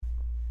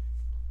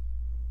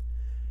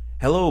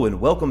Hello and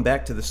welcome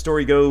back to The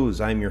Story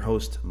Goes. I'm your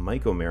host,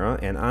 Mike O'Mara,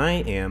 and I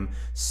am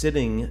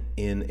sitting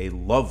in a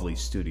lovely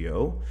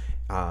studio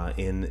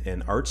in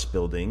an arts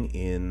building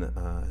in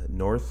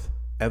North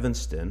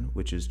Evanston,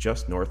 which is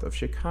just north of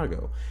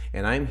Chicago.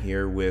 And I'm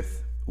here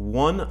with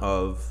one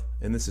of,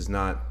 and this is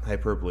not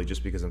hyperbole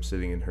just because I'm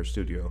sitting in her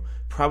studio,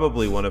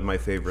 probably one of my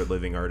favorite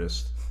living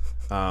artists.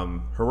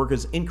 Her work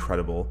is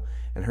incredible,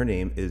 and her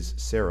name is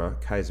Sarah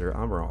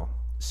Kaiser-Amaral.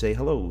 Say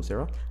hello,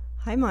 Sarah.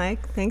 Hi,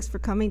 Mike. Thanks for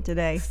coming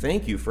today.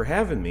 Thank you for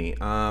having me.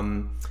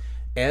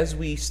 As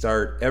we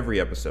start every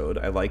episode,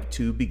 I like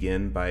to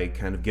begin by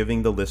kind of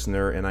giving the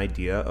listener an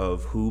idea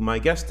of who my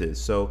guest is.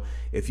 So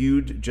if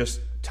you'd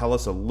just tell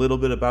us a little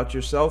bit about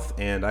yourself,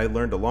 and I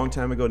learned a long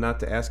time ago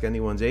not to ask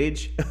anyone's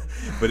age,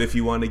 but if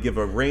you want to give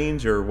a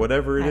range or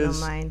whatever it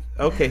is. I don't mind.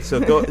 Okay, so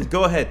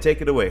go ahead,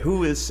 take it away.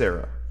 Who is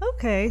Sarah?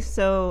 Okay,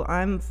 so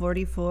I'm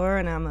 44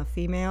 and I'm a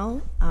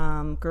female.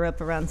 Grew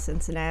up around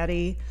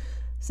Cincinnati,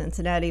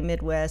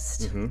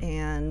 Midwest,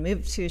 and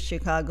moved to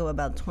Chicago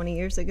about 20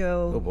 years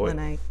ago when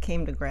I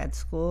came to grad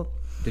school.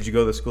 Did you go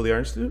to the School of the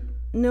Art Institute?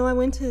 No, I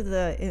went to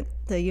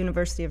the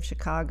University of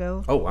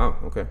Chicago. Oh, wow,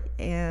 okay.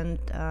 And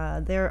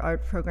their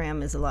art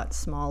program is a lot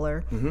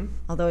smaller,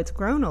 although it's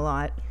grown a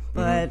lot.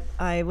 But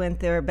I went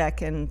there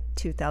back in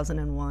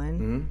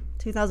 2001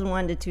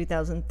 to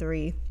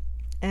 2003.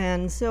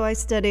 And so I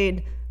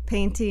studied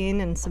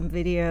painting and some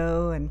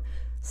video and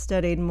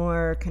studied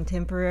more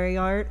contemporary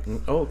art.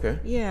 Oh, okay.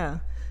 Yeah.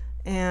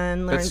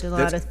 And learned a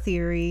lot of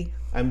theory.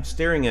 I'm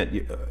staring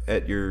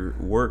at your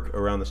work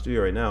around the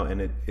studio right now,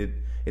 and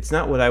it's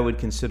not what I would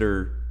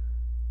consider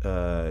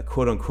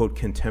quote unquote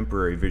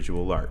contemporary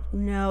visual art.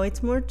 No,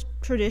 it's more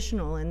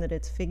traditional in that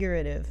it's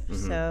figurative.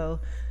 So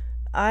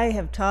I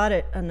have taught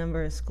at a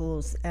number of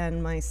schools,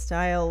 and my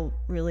style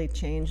really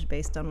changed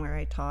based on where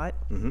I taught.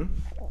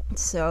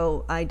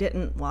 So I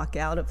didn't walk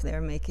out of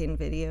there making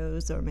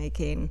videos or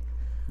making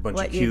bunch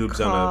what of cubes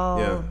you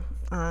call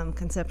on a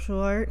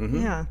conceptual art.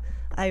 Yeah,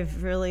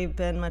 I've really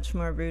been much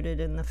more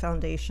rooted in the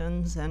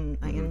foundations, and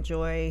I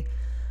enjoy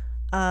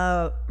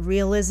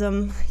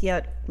realism,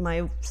 yet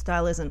my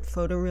style isn't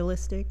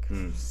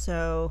photorealistic.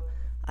 So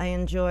I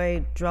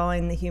enjoy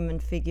drawing the human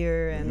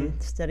figure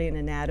and studying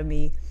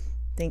anatomy,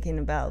 thinking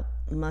about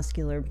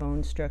muscular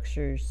bone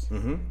structures,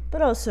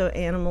 but also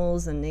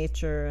animals and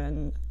nature.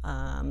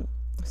 And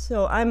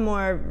so I'm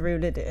more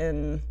rooted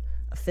in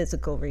a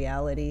physical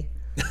reality.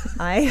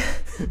 I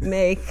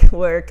make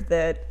work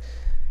that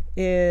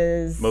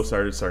is... Most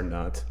artists are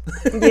not.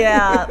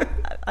 Yeah,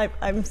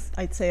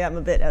 I'd say I'm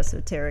a bit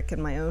esoteric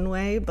in my own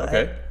way,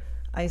 but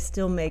I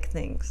still make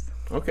things.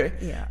 Okay.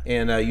 Yeah.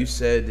 And you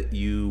said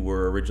you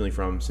were originally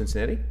from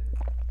Cincinnati?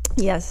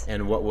 Yes.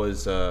 And what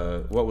was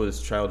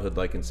childhood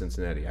like in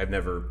Cincinnati?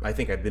 I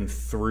think I've been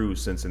through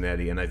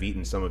Cincinnati, and I've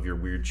eaten some of your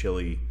weird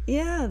chili.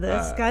 Yeah,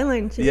 the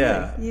Skyline chili.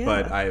 Yeah,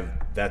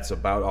 but that's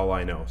about all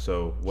I know.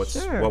 So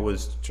what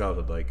was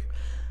childhood like?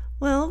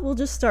 Well, we'll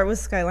just start with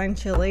Skyline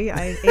chili.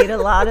 I ate a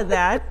lot of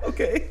that.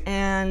 Okay.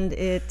 And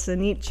it's a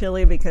neat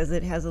chili because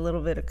it has a little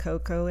bit of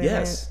cocoa in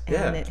it.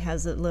 And it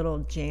has a little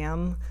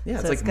jam. Yeah,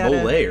 so it's like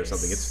mole or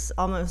something. It's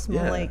almost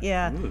mole,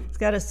 yeah. It's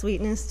got a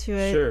sweetness to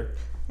it. Sure.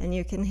 And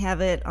you can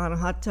have it on a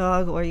hot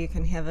dog or you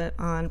can have it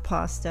on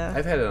pasta.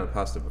 I've had it on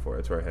pasta before.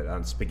 That's where I had it,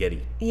 on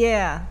spaghetti.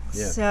 Yeah.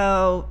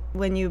 So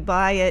when you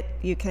buy it,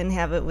 you can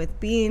have it with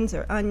beans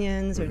or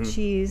onions or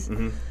cheese.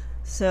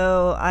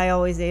 So I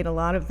always ate a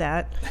lot of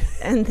that.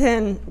 And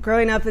then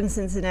growing up in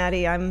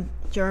Cincinnati, I'm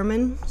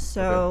German,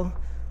 so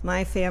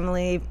my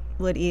family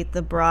would eat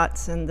the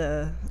brats and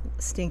the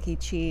stinky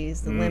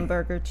cheese, the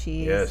Limburger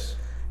cheese,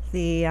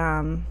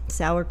 the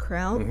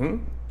sauerkraut,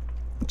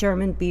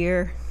 German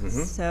beer.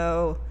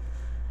 So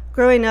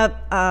growing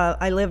up,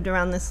 I lived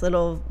around this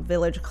little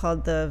village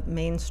called the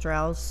Main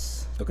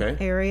Strauss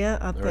area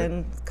up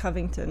in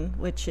Covington,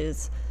 which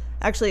is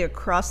actually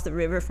across the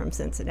river from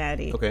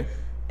Cincinnati. Okay.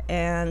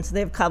 And so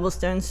they have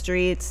cobblestone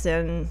streets,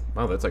 and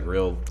wow, that's like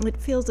real. It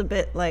feels a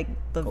bit like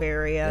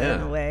Bavaria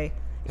in a way.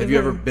 Have you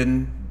ever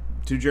been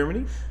to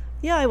Germany?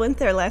 Yeah, I went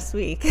there last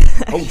week.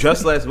 Oh,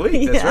 just last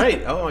week? That's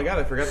right. Oh my God,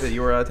 I forgot that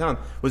you were out of town.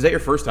 Was that your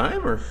first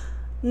time, or?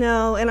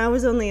 No, and I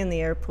was only in the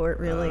airport,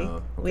 really.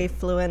 We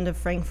flew into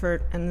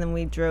Frankfurt, and then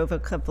we drove a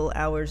couple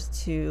hours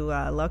to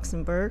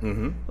Luxembourg,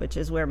 which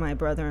is where my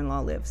brother-in-law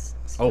lives.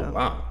 So, oh,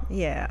 wow.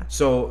 Yeah.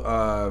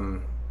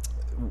 So,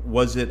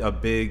 was it a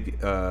big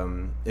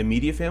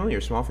immediate family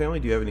or small family?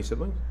 Do you have any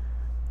siblings?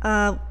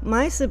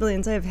 My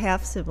siblings, I have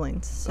half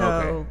siblings,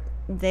 so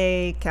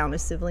they count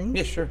as siblings.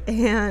 Yeah, sure.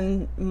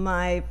 And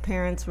my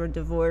parents were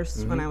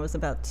divorced when I was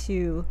about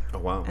 2. Oh,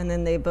 wow. And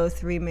then they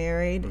both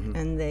remarried,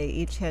 and they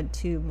each had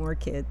 2 more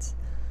kids.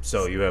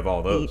 So you have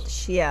all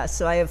those? Yeah,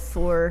 so I have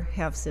 4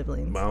 half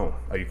siblings. Wow.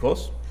 Are you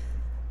close?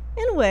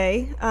 In a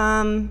way.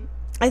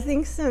 I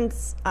think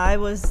since I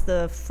was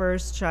the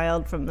first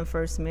child from the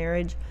first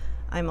marriage,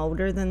 I'm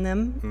older than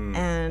them,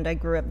 and I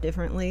grew up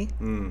differently.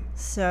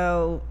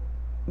 So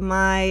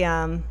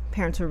my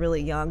parents were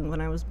really young when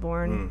I was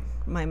born.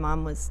 My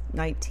mom was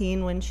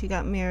 19 when she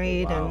got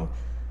married, and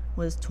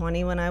was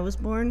 20 when I was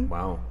born.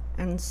 Wow.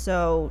 And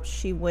so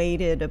she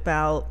waited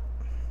about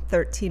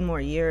 13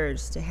 more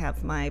years to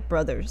have my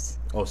brothers.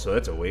 Oh, so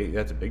that's a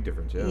big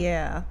difference, yeah.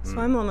 Yeah. So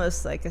I'm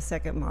almost like a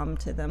second mom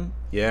to them.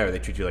 Yeah, or they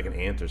treat you like an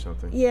aunt or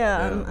something.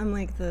 Yeah. I'm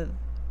like the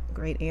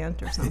great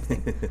aunt or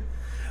something.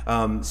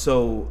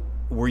 So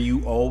were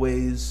you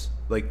always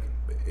like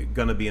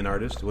gonna be an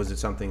artist? Was it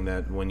something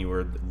that when you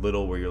were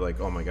little where you're like,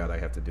 oh my God, I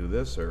have to do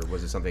this? Or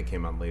was it something that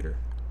came on later?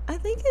 I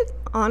think it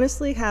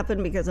honestly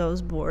happened because I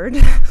was bored.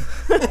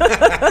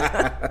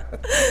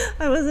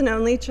 I was an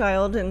only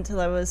child until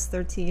I was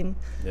 13.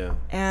 Yeah.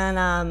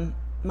 And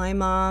my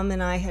mom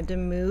and I had to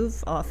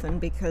move often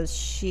because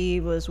she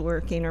was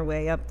working her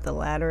way up the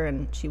ladder,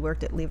 and she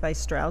worked at Levi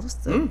Strauss,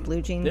 the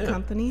blue jean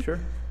company. Sure.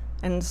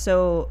 And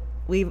so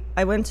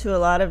I went to a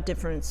lot of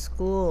different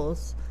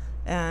schools,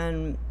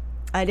 and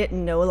I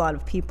didn't know a lot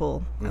of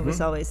people. I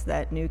was always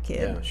that new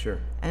kid. Yeah, sure.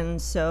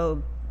 And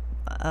so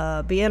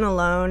being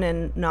alone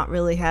and not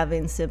really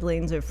having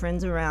siblings or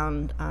friends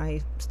around,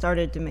 I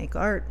started to make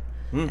art.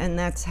 And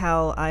that's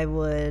how I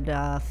would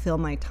fill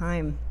my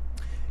time.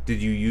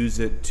 Did you use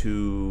it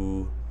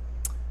to,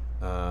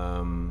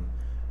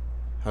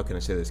 how can I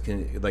say this?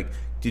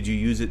 Did you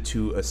use it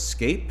to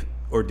escape,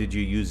 or did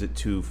you use it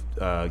to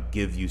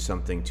give you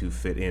something to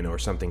fit in, or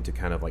something to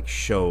kind of like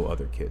show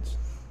other kids?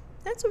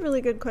 That's a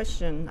really good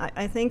question.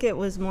 I think it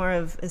was more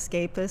of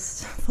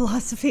escapist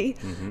philosophy,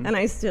 and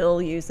I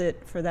still use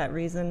it for that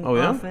reason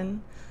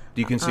often.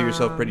 Do you consider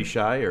yourself pretty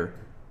shy, or?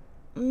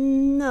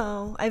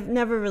 No, I've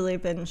never really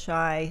been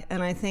shy,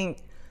 and I think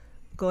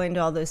going to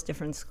all those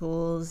different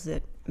schools,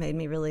 it made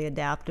me really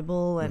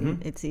adaptable,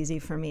 and it's easy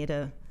for me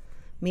to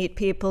meet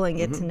people and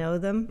get to know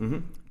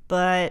them.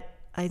 But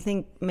I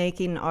think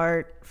making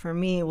art for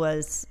me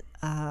was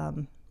a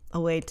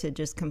way to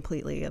just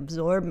completely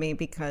absorb me,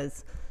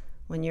 because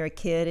when you're a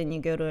kid and you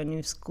go to a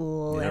new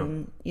school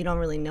and you don't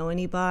really know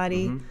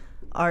anybody,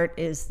 art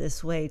is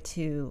this way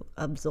to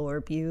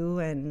absorb you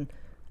and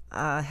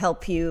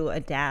help you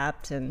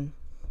adapt and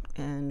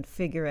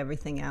figure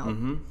everything out,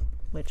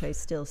 which I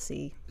still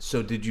see.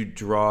 So did you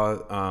draw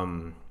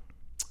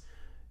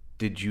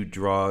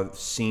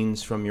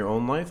scenes from your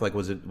own life? Like,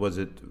 was it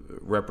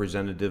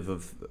representative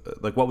of,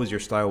 like, what was your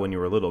style when you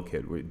were a little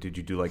kid? Did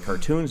you do like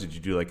cartoons? Did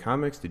you do like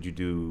comics? Did you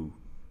do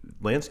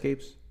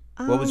landscapes?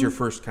 What was your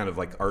first kind of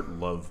like art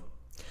love?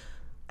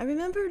 I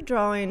remember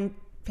drawing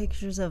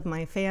pictures of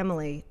my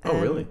family. Oh,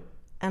 really?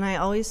 And I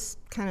always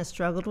kind of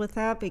struggled with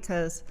that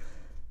because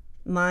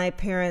my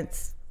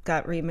parents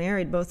got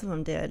remarried, both of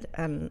them did.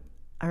 And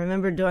I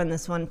remember doing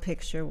this one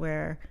picture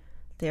where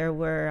there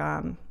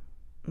were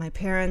my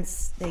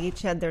parents, they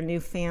each had their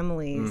new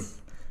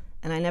families.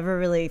 And I never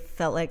really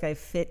felt like I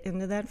fit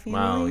into that family.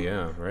 Wow,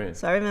 yeah, right.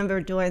 So I remember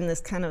doing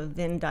this kind of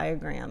Venn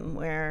diagram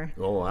where...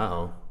 Oh,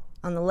 wow.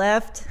 On the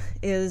left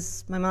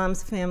is my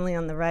mom's family,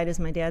 on the right is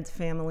my dad's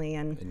family.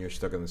 And you're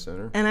stuck in the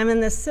center? And I'm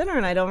in the center,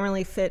 and I don't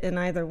really fit in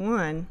either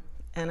one.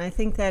 And I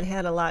think that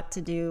had a lot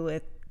to do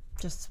with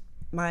just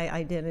my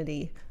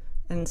identity.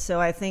 And so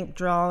I think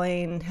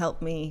drawing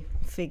helped me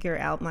figure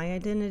out my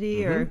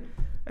identity or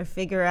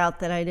figure out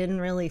that I didn't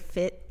really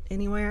fit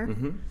anywhere.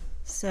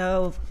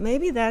 So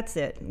maybe that's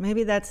it.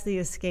 Maybe that's the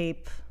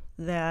escape,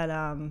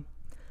 that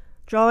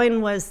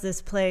drawing was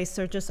this place,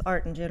 or just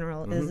art in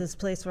general, is this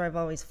place where I've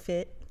always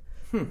fit.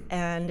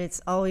 And it's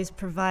always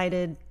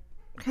provided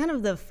kind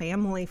of the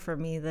family for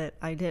me that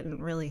I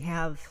didn't really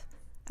have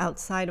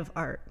outside of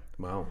art.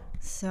 Wow.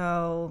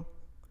 So,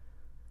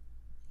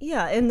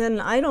 yeah, and then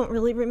I don't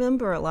really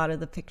remember a lot of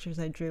the pictures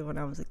I drew when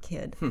I was a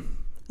kid.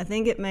 I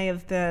think it may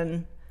have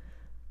been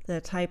the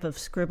type of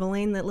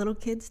scribbling that little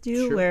kids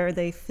do, where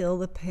they fill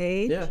the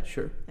page. Yeah,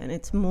 sure. And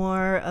it's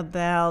more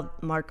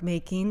about mark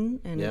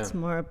making, and it's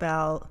more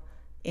about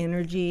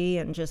energy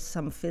and just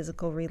some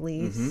physical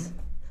release.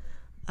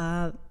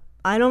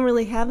 I don't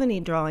really have any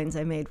drawings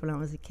I made when I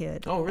was a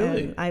kid. Oh,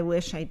 really? And I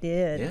wish I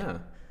did. Yeah.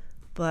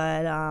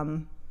 But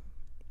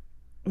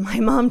my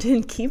mom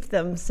didn't keep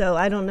them, so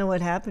I don't know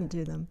what happened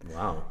to them.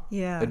 Wow.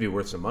 Yeah. That'd be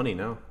worth some money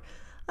now.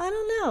 I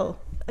don't know.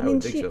 I would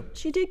mean, think so.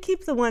 She did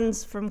keep the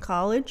ones from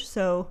college,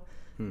 so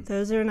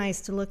those are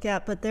nice to look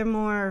at, but they're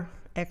more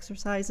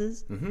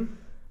exercises.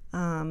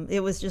 It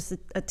was just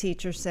a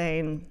teacher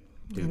saying,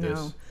 do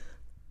this.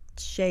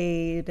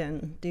 Shade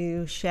and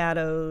do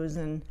shadows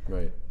and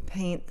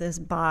paint this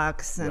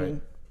box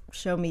and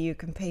show me you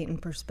can paint in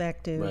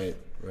perspective.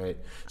 Right.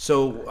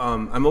 So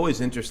I'm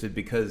always interested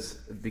because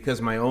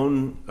my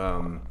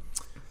own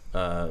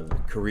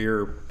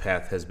career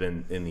path has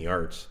been in the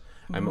arts.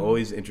 I'm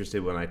always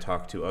interested when I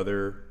talk to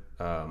other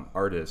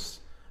artists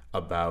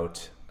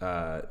about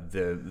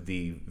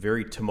the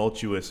very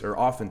tumultuous, or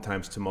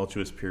oftentimes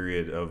tumultuous,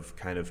 period of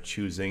kind of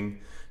choosing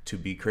to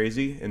be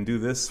crazy and do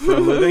this for a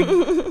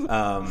living.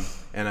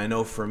 And I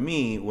know for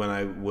me, when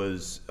I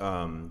was it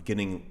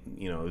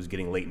was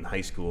getting late in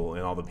high school,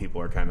 and all the people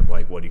are kind of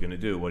like, what are you going to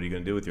do? What are you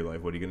going to do with your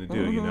life? What are you going to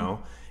do? You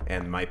know?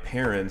 And my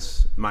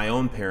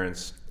own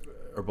parents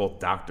are both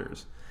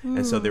doctors.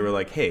 And so they were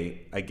like,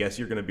 hey, I guess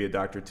you're going to be a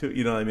doctor too.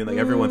 You know what I mean? Like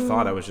everyone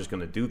thought I was just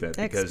going to do that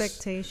because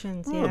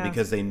expectations.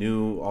 Because they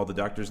knew all the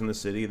doctors in the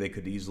city. They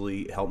could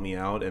easily help me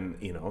out.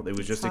 And, it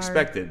was just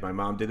expected. My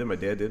mom did it. My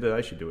dad did it.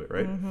 I should do it.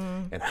 Right.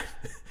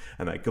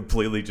 And I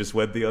completely just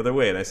went the other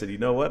way. And I said, you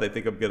know what? I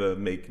think I'm going to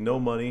make no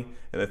money.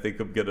 And I think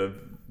I'm going to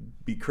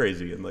be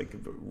crazy and like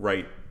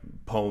write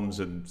poems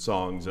and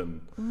songs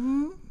and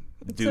do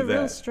that. It's a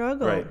real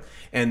struggle. Right.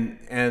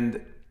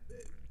 And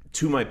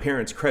to my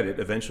parents' credit,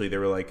 eventually they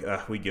were like,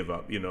 we give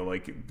up,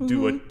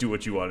 do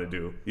what you want to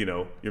do.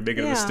 You're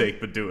making a mistake,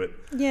 but do it.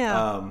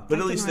 Yeah. But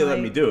at least they let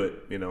me do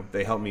it.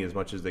 They helped me as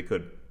much as they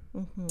could.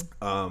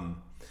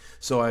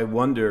 So I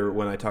wonder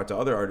when I talk to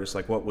other artists,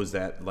 like, what was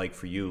that like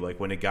for you?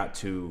 Like when it got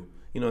to,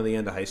 the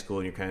end of high school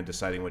and you're kind of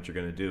deciding what you're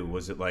going to do,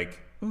 was it like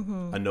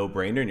a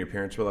no-brainer and your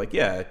parents were like,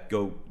 yeah,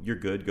 you're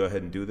good, go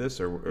ahead and do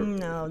this? Or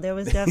No, there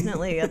was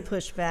definitely a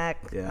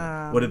pushback.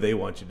 Yeah. What did they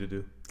want you to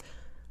do?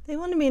 They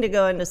wanted me to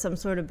go into some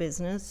sort of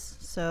business.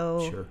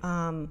 So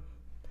sure.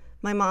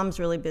 My mom's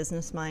really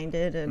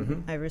business-minded,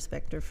 and I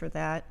respect her for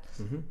that.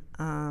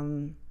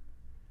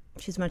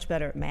 She's much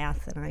better at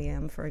math than I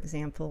am, for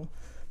example.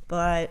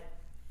 But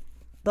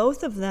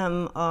both of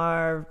them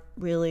are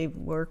really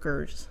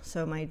workers.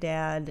 So my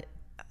dad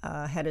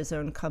had his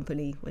own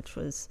company, which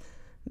was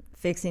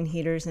fixing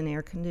heaters and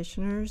air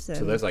conditioners. And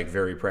so that's like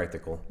very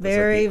practical.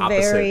 Very, like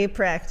very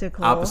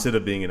practical. Opposite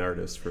of being an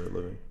artist for a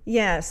living.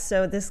 Yes.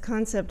 So this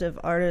concept of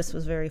artist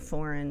was very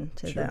foreign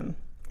to them.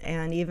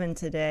 And even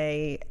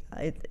today,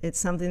 it's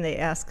something they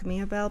ask me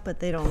about, but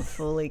they don't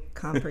fully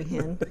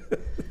comprehend.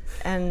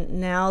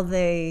 And now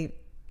they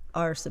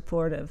are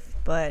supportive.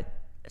 But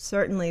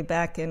certainly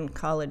back in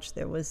college,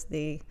 there was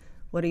the,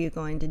 what are you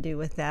going to do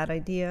with that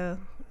idea?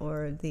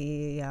 Or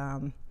the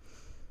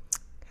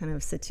kind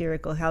of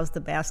satirical, how's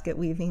the basket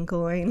weaving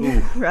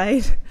going,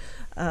 right?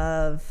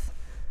 Of,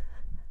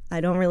 I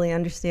don't really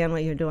understand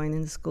what you're doing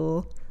in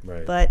school.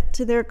 Right. But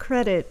to their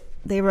credit,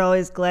 they were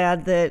always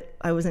glad that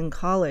I was in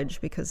college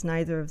because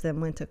neither of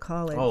them went to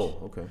college. Oh,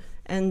 okay.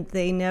 And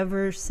they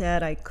never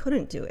said I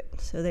couldn't do it.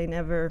 So they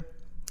never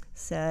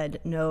said,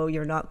 no,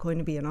 you're not going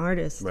to be an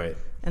artist. Right.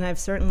 And I've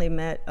certainly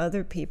met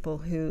other people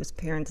whose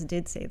parents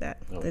did say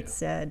that,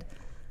 said,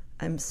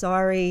 I'm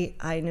sorry,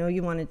 I know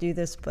you want to do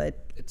this,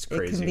 but it's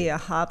crazy. It can be a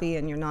hobby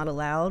and you're not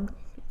allowed.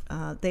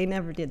 They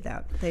never did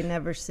that. They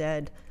never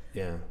said,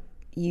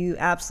 you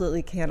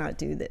absolutely cannot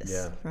do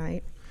this,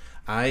 right?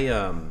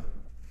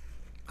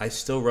 I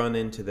still run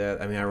into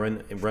that. I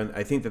mean,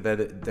 I think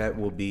that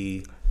will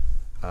be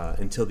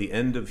until the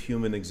end of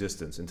human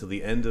existence, until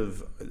the end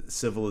of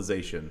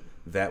civilization,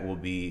 that will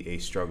be a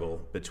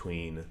struggle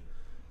between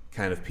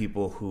kind of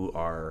people who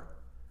are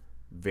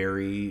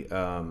very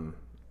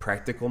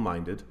practical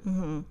minded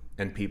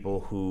and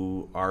people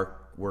who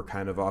we're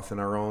kind of off in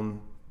our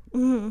own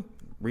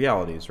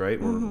realities, right?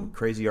 We're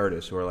crazy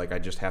artists who are like, I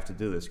just have to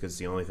do this because it's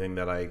the only thing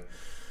that I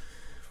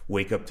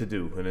wake up to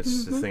do, and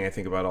it's the thing I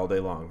think about all day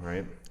long,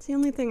 right? It's the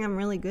only thing I'm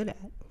really good at.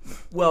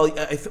 Well,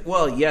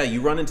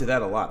 you run into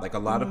that a lot. Like a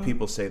lot of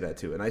people say that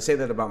too, and I say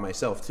that about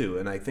myself too.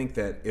 And I think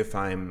that if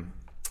I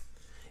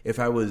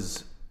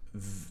was,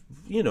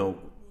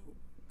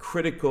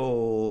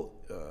 critical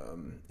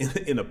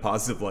in a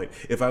positive light,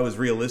 if I was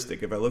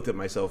realistic, if I looked at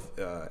myself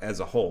as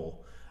a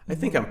whole, I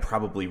think I'm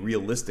probably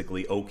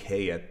realistically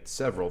okay at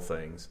several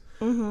things.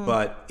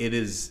 But it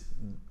is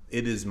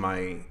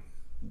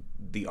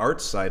the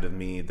art side of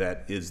me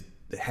that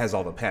has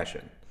all the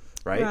passion,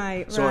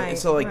 right?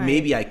 So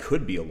maybe I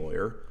could be a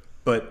lawyer,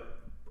 but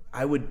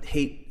I would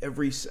hate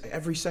every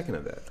second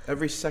of that.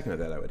 Every second of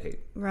that I would hate.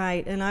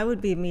 Right, and I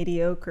would be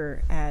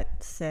mediocre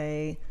at,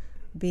 say,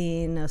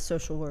 being a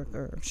social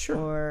worker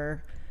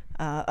or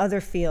other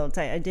fields.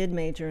 I did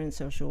major in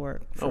social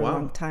work for a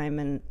long time,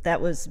 and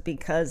that was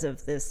because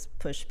of this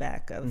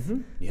pushback of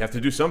you have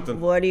to do something.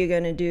 What are you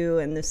going to do?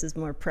 And this is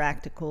more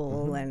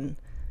practical and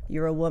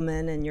you're a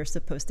woman and you're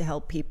supposed to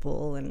help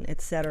people and et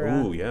cetera.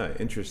 Oh, yeah,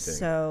 interesting.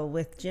 So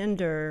with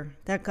gender,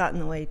 that got in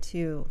the way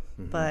too.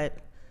 But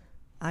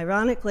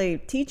ironically,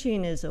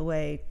 teaching is a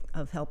way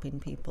of helping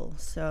people.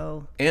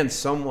 So and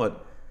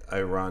somewhat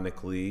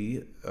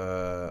ironically,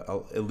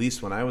 at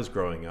least when I was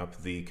growing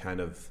up, the kind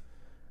of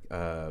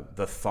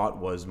the thought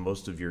was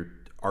most of your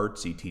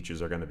artsy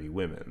teachers are going to be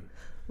women.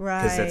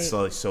 Right. Because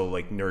that's so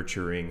like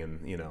nurturing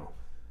and,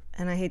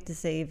 And I hate to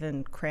say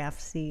even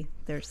craftsy.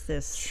 There's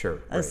this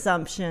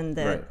assumption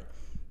that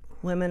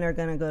women are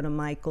going to go to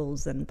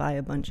Michael's and buy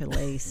a bunch of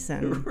lace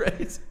and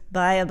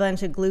buy a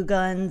bunch of glue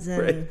guns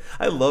and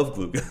I love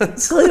glue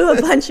guns. glue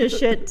a bunch of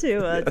shit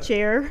to a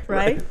chair,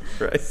 right?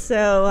 Right.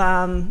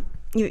 So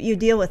you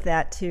deal with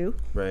that too.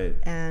 Right.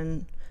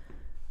 And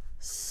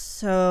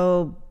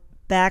so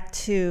back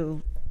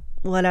to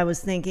what I was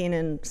thinking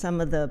and some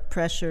of the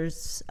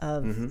pressures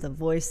of the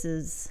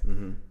voices.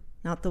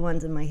 Not the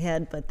ones in my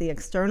head, but the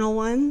external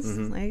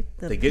ones, like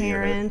the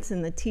parents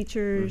and the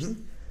teachers.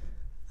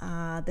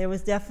 There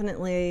was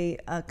definitely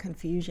a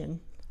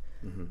confusion.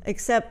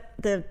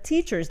 Except the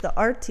teachers, the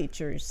art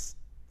teachers,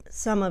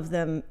 some of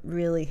them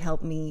really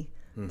helped me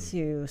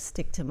to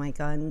stick to my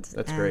guns.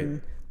 That's great.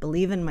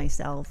 believe in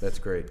myself. That's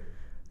great.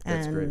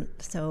 That's and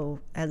great. So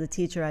as a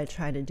teacher, I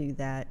try to do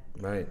that.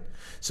 Right.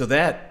 So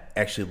that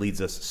actually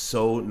leads us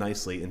so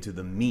nicely into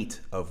the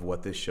meat of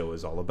what this show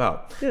is all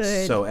about.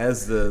 Good. So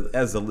as the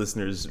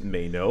listeners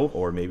may know,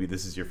 or maybe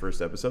this is your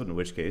first episode, in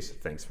which case,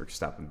 thanks for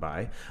stopping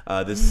by.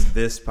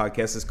 This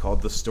podcast is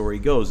called The Story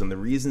Goes, and the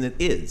reason it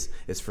is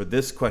for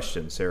this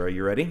question. Sarah,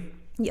 you ready?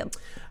 Yep.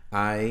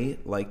 I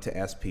like to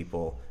ask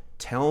people,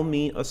 tell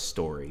me a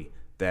story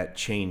that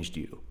changed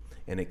you.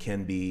 And it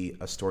can be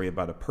a story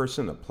about a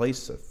person, a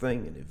place, a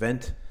thing, an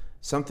event,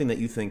 something that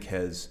you think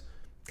has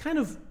kind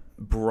of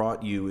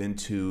brought you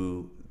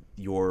into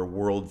your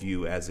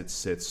worldview as it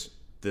sits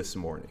this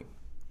morning.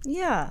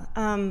 Yeah,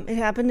 it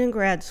happened in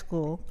grad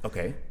school.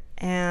 Okay.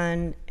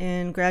 And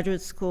in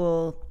graduate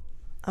school,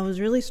 I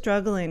was really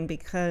struggling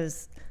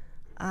because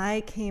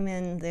I came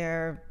in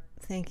there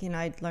thinking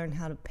I'd learn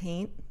how to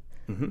paint.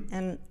 Mm-hmm.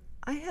 And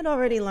I had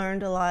already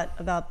learned a lot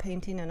about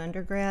painting in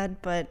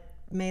undergrad, but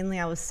mainly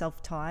I was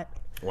self-taught.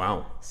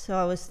 Wow. So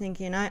I was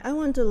thinking I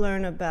wanted to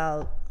learn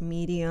about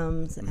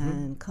mediums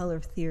and color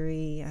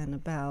theory and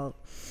about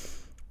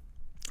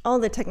all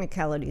the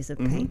technicalities of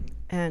paint.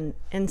 And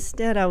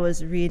instead I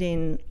was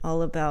reading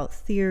all about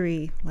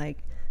theory,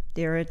 like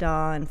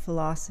Derrida and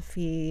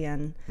philosophy,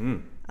 and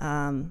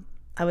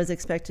I was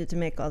expected to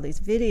make all these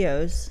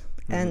videos.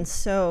 And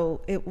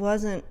so it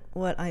wasn't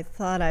what I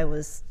thought I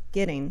was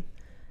getting.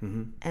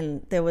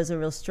 And there was a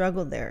real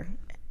struggle there.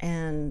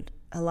 And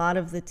a lot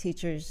of the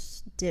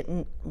teachers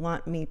didn't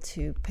want me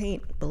to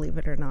paint, believe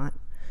it or not.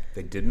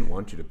 They didn't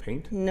want you to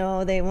paint?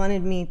 No, they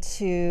wanted me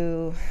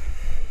to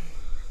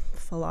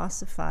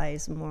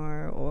philosophize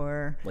more,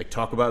 or like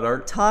talk about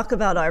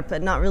art,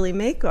 but not really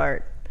make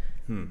art.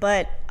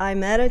 But I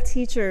met a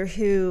teacher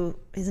who,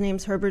 his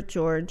name's Herbert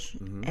George,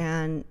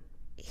 and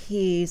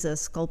he's a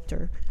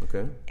sculptor.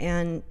 Okay.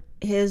 And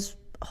his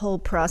whole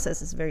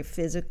process is very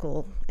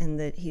physical in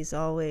that he's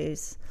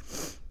always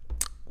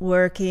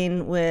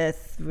working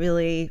with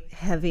really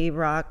heavy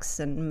rocks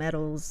and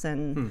metals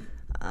and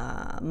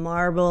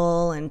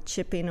marble and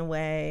chipping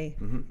away.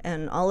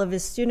 And all of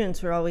his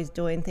students were always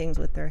doing things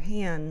with their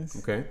hands.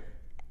 Okay.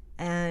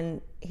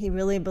 And he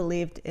really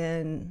believed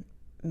in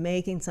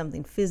making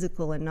something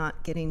physical and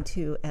not getting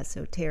too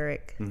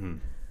esoteric.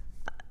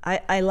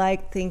 I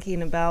like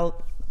thinking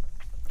about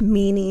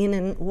meaning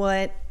and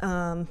what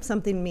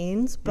something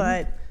means,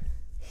 but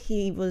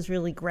he was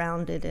really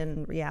grounded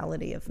in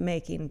reality of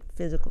making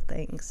physical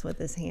things with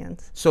his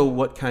hands. So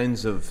what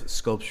kinds of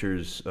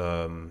sculptures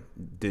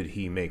did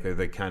he make? Are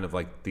they kind of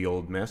like the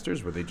old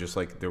masters? Were they just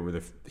like, there were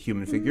the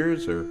human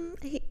figures? Or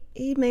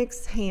He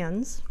makes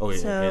hands. Oh, yeah,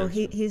 so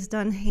hands. He's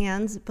done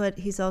hands, but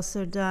he's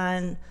also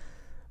done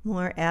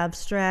more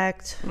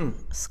abstract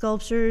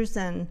sculptures,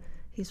 and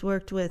he's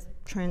worked with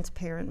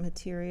transparent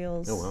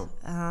materials. Oh,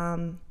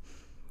 wow.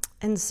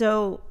 And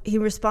so he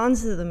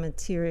responds to the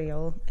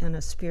material in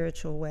a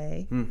spiritual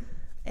way.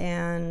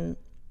 And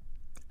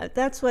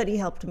that's what he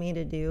helped me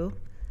to do.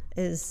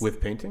 Is with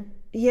painting?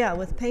 Yeah,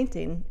 with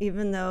painting.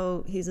 Even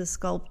though he's a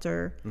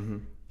sculptor,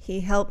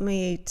 he helped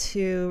me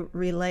to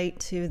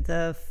relate to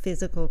the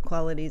physical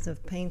qualities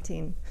of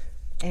painting.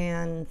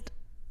 And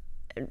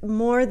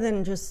more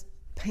than just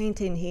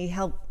painting,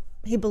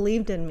 he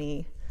believed in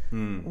me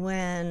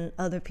when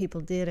other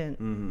people didn't.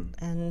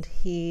 And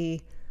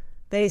he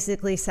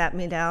basically sat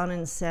me down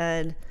and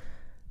said,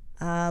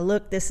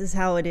 look, this is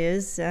how it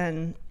is,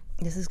 and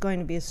this is going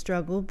to be a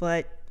struggle,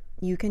 but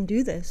you can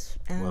do this.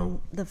 And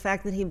Wow. The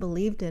fact that he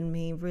believed in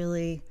me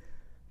really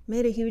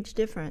made a huge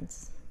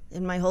difference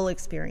in my whole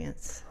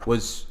experience.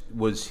 Was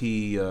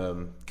he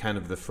kind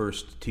of the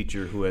first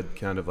teacher who had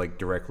kind of like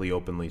directly,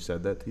 openly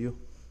said that to you?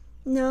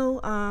 No,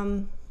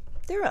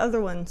 there are other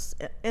ones.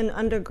 In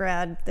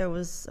undergrad, there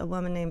was a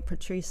woman named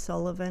Patrice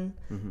Sullivan,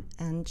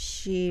 and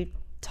she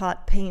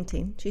taught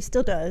painting. She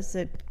still does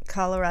at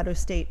Colorado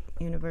State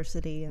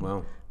University, and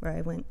Wow. where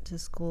I went to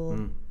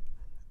school.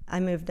 I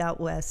moved out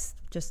west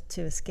just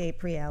to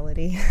escape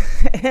reality.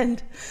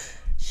 And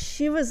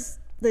she was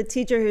the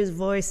teacher whose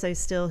voice I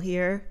still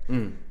hear.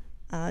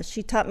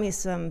 She taught me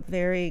some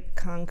very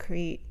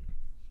concrete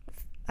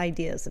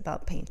ideas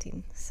about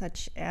painting,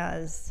 such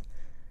as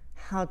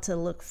how to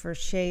look for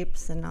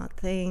shapes and not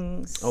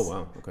things. Oh,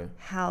 wow. Okay.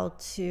 How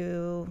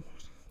to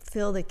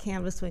fill the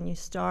canvas when you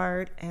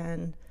start,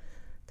 and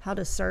how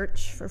to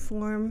search for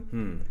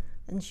form.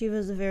 And she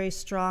was a very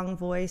strong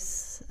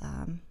voice.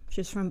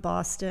 She was from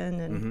Boston,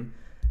 and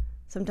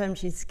sometimes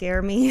she'd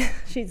scare me.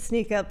 She'd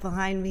sneak up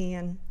behind me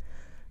and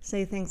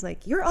say things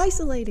like, "You're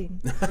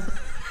isolating,"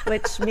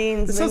 which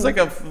means It sounds like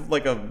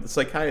a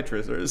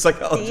psychiatrist or a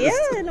psychologist.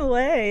 Yeah, in a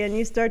way, and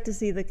you start to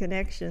see the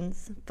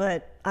connections.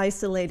 But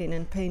isolating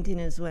in painting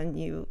is when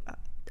you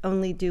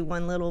only do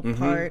one little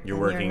part, You're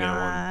and working you're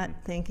on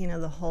not thinking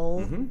of the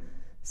whole.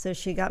 So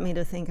she got me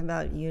to think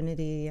about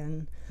unity,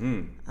 and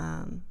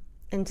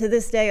to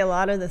this day, a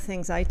lot of the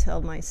things I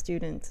tell my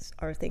students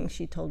are things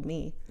she told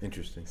me.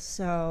 Interesting.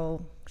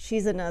 So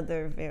she's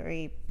another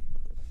very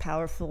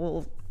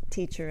powerful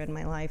teacher in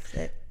my life.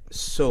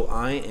 So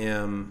I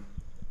am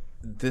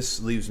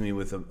this leaves me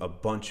with a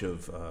bunch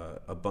of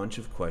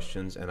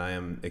questions, and I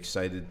am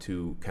excited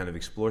to kind of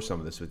explore some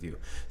of this with you.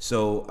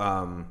 So,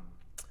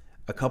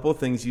 a couple of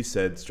things you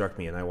said struck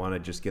me, and I want to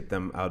just get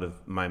them out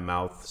of my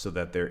mouth so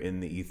that they're in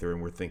the ether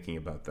and we're thinking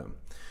about them.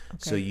 Okay.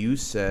 So you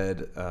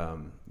said,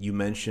 you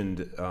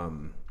mentioned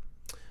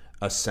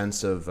a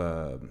sense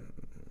of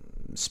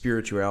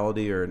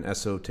spirituality or an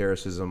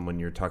esotericism when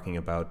you're talking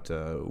about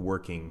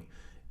working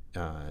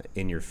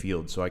in your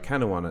field. So I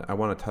kind of want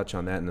to touch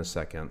on that in a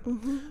second.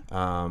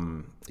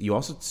 Mm-hmm. You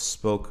also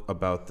spoke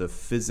about the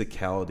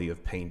physicality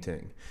of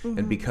painting, mm-hmm.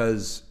 and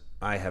because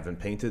I haven't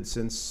painted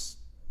since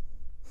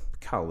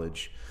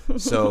college,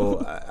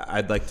 so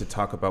I'd like to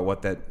talk about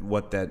what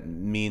that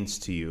means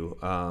to you.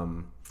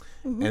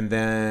 Mm-hmm. And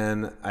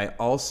then I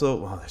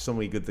also, there's so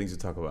many good things to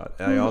talk about.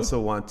 Mm-hmm. I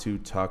also want to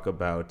talk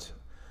about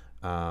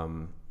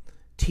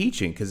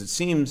teaching, because it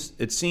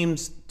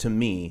seems to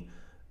me,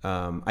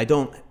 I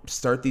don't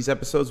start these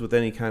episodes with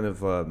any kind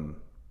of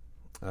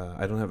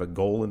I don't have a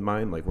goal in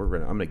mind, like I'm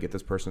gonna get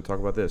this person to talk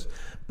about this.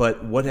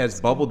 But what has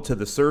bubbled to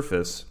the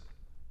surface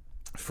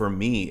for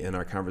me in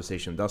our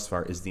conversation thus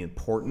far is the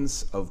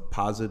importance of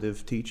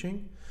positive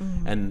teaching,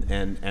 mm-hmm.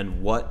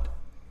 and what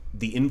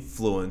the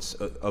influence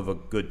of a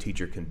good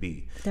teacher can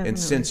be. Definitely. And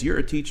since you're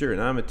a teacher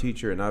and I'm a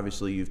teacher, and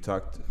obviously you've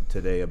talked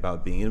today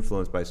about being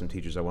influenced by some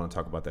teachers, I want to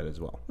talk about that as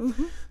well.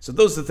 Mm-hmm. So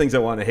those are the things I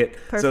want to hit.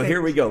 Perfect. So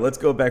here we go. Let's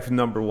go back to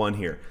number one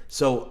here.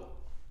 So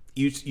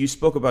you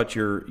spoke about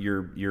your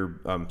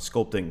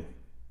sculpting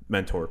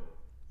mentor.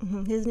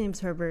 Mm-hmm. His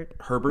name's Herbert.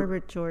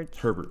 Herbert George.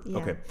 Herbert. Yeah.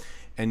 Okay.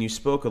 And you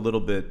spoke a little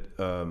bit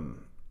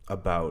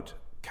about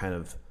kind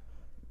of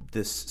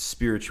this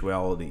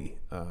spirituality,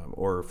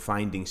 or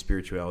finding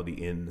spirituality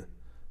in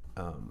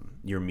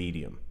your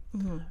medium.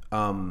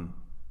 Mm-hmm.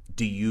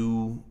 Do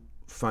you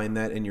find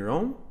that in your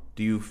own?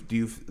 Do you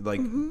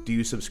like? Mm-hmm. Do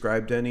you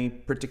subscribe to any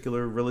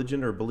particular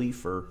religion or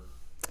belief or?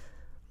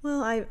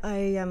 Well, I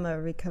am a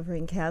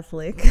recovering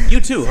Catholic. You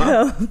too,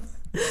 huh?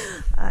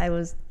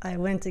 So I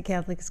went to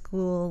Catholic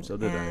school. So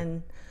did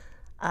and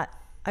I.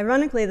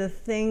 Ironically, the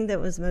thing that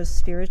was most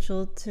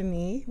spiritual to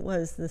me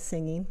was the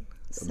singing.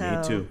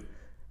 So, me too.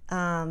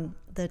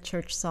 The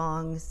church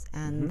songs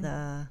and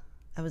mm-hmm.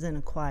 I was in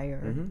a choir.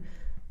 Mm-hmm.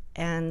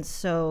 And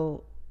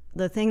so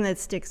the thing that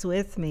sticks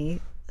with me,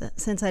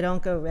 since I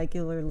don't go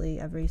regularly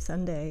every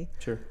Sunday,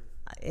 sure.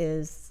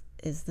 is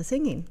the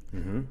singing.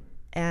 Mm-hmm.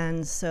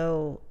 And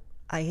so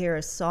I hear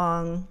a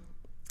song,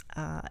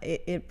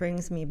 it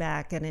brings me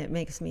back, and it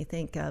makes me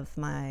think of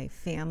my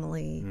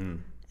family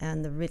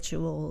and the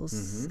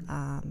rituals,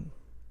 mm-hmm.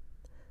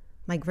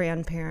 My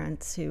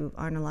grandparents who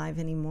aren't alive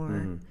anymore.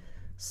 Mm-hmm.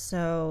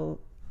 So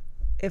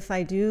if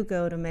I do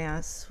go to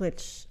Mass,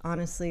 which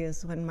honestly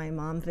is when my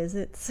mom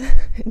visits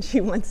and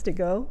she wants to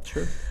go,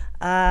 sure.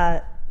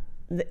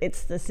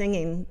 It's the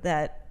singing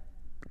that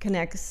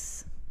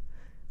connects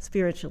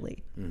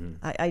spiritually.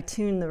 Mm-hmm. I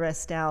tune the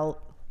rest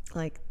out,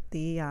 like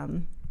the...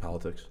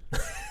 politics.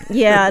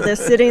 Yeah, the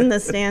sitting, the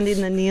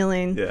standing, the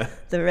kneeling, yeah.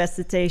 the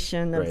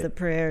recitation of right. the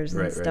prayers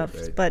and stuff.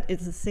 Right. But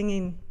it's the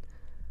singing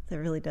that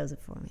really does it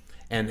for me.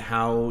 And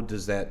how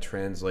does that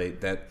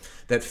translate,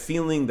 that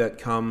feeling that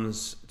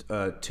comes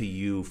to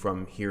you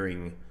from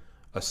hearing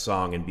a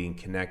song and being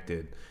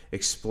connected?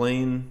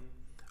 Explain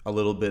a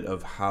little bit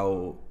of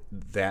how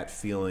that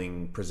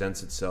feeling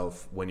presents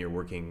itself when you're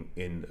working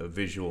in a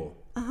visual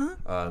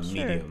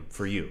medium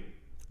for you.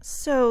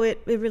 So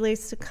it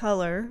relates to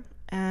color.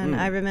 And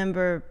I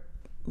remember,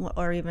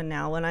 or even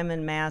now, when I'm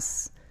in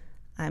Mass,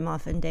 I'm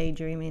often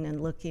daydreaming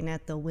and looking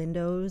at the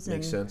windows.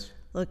 Makes sense.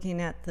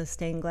 Looking at the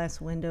stained glass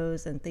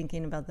windows and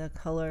thinking about the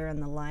color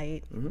and the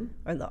light, mm-hmm.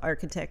 or the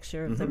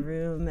architecture of mm-hmm. the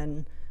room.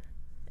 And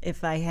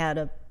if I had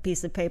a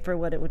piece of paper,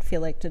 what it would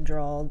feel like to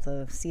draw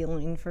the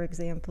ceiling, for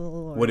example.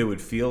 Or, what it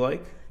would feel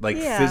like? Like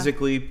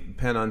physically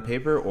pen on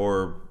paper,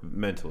 or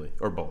mentally,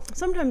 or both?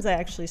 Sometimes I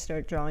actually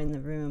start drawing the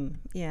room,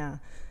 yeah.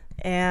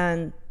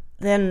 And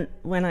then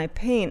when I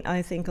paint,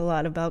 I think a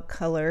lot about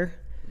color,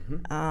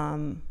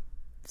 mm-hmm.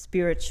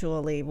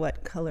 Spiritually,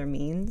 what color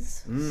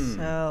means.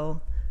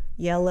 So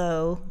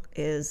yellow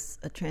is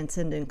a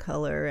transcendent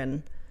color,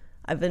 and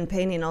I've been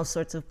painting all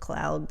sorts of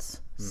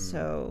clouds.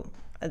 So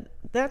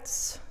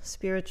that's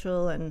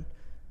spiritual and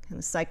kind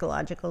of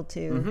psychological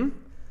too, mm-hmm.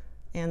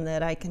 and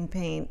that I can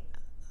paint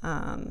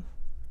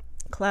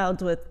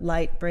clouds with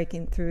light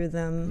breaking through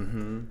them,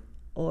 mm-hmm.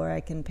 or I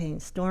can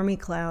paint stormy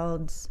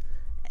clouds.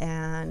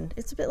 And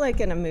it's a bit like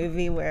in a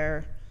movie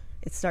where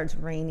it starts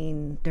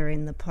raining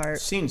during the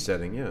part. Scene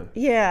setting, yeah.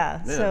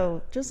 Yeah.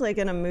 So just like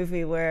in a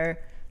movie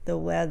where the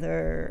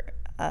weather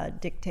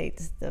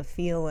dictates the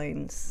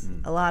feelings,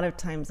 a lot of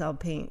times I'll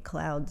paint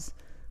clouds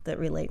that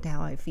relate to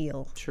how I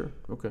feel. Sure,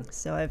 okay.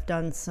 So I've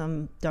done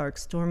some dark,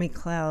 stormy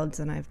clouds,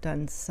 and I've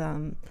done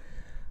some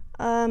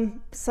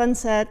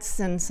sunsets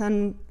and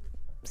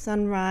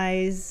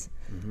sunrise.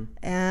 Mm-hmm.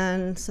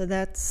 And so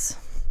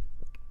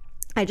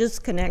I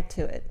just connect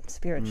to it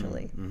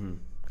spiritually. Mm-hmm.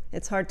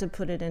 It's hard to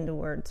put it into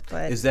words,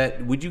 but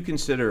would you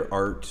consider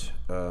art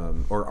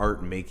or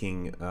art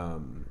making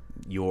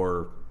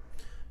your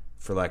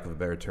for lack of a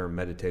better term,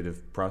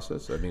 meditative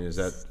process? I mean, is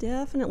that... It's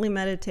definitely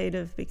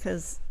meditative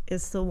because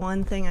it's the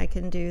one thing I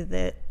can do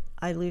that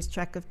I lose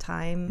track of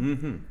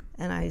time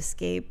and I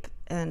escape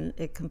and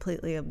it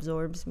completely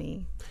absorbs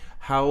me.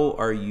 How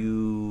are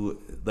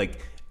you,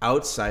 like,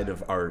 outside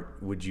of art,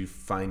 would you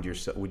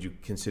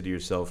consider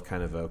yourself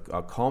kind of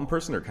a calm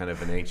person or kind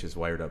of an anxious,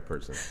 wired up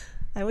person?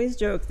 I always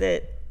joke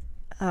that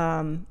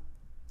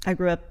I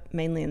grew up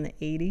mainly in the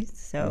 80s,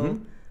 so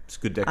it's a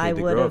good decade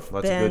to grow up.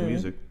 Lots of good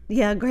music.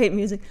 Yeah, great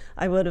music.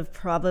 I would have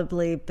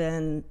probably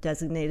been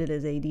designated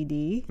as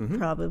ADD,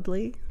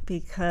 probably,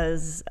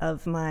 because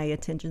of my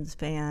attention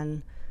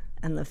span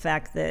and the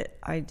fact that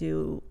I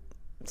do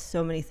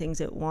so many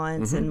things at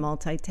once and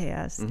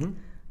multitask.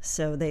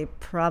 So they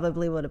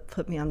probably would have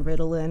put me on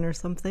Ritalin or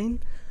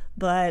something.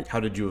 But how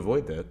did you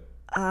avoid that?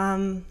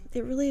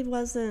 It really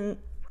wasn't.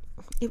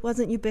 It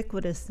wasn't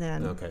ubiquitous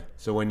then. Okay.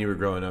 So when you were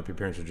growing up, your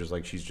parents were just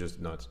like, she's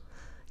just nuts.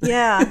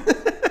 Yeah.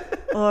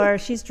 Or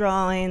she's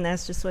drawing.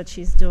 That's just what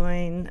she's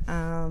doing.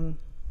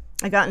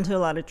 I got into a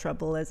lot of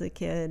trouble as a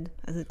kid,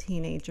 as a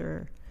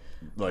teenager.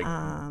 Like,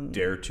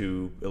 dare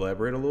to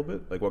elaborate a little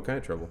bit? Like, what kind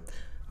of trouble?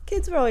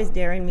 Kids were always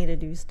daring me to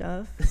do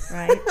stuff,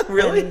 right?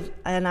 Really?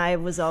 And I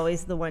was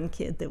always the one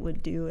kid that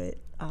would do it,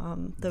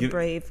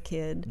 brave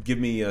kid. Give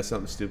me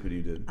something stupid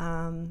you did.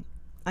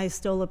 I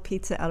stole a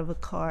pizza out of a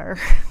car.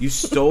 You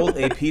stole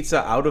a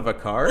pizza out of a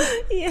car?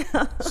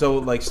 Yeah. So,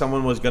 like,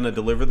 someone was going to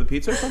deliver the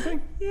pizza or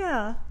something?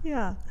 Yeah.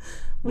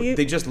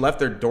 They just left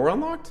their door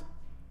unlocked?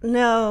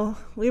 No,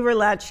 we were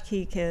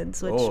latchkey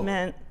kids, which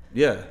meant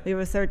we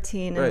were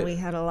 13 and we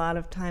had a lot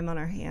of time on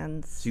our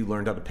hands. So you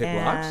learned how to pick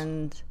locks?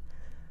 And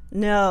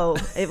no,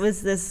 it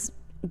was this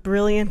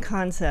brilliant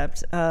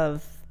concept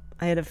of,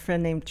 I had a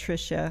friend named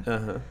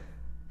Trisha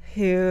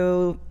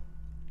who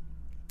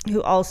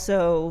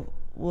also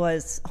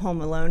was home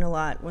alone a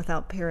lot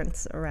without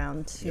parents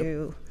around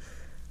to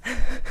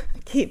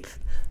keep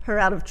her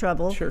out of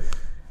trouble. Sure.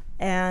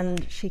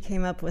 And she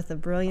came up with a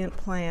brilliant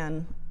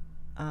plan,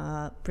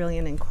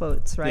 brilliant in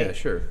quotes, right? Yeah,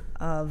 sure.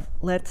 Of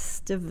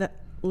let's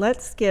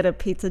get a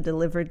pizza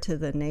delivered to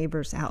the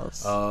neighbor's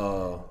house.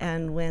 Oh.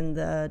 And when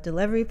the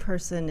delivery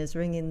person is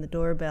ringing the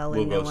doorbell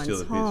and no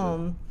one's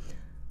home,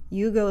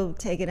 you go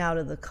take it out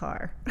of the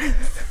car.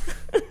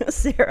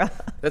 Sarah.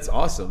 That's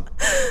awesome.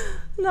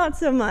 Not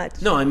so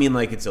much. No, I mean,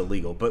 like, it's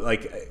illegal, but,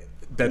 like,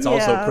 that's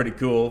also pretty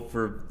cool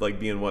for, like,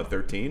 being,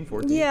 13,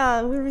 14?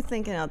 Yeah, we were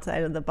thinking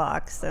outside of the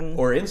box.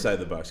 Or inside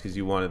the box, because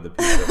you wanted the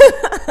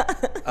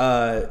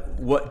pizza.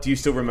 What do you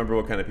still remember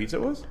what kind of pizza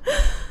it was?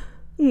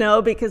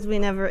 No, because we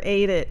never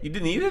ate it. You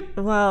didn't eat it?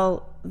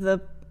 Well,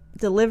 the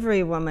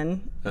delivery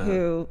woman,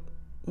 who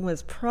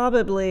was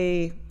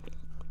probably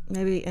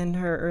maybe in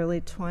her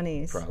early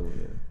 20s,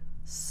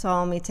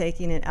 saw me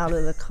taking it out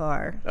of the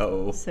car.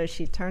 Oh. So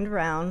she turned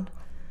around,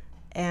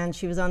 and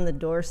she was on the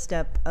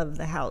doorstep of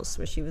the house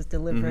where she was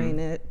delivering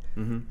it.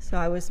 So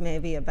I was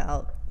maybe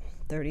about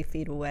 30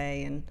 feet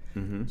away,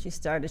 and she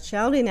started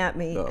shouting at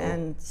me.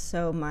 And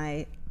so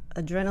my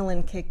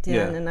adrenaline kicked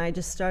in, and I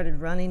just started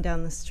running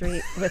down the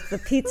street with the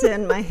pizza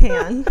in my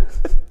hand.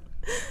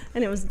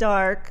 And it was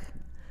dark.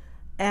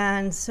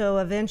 And so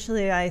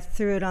eventually I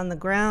threw it on the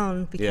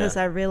ground because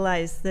I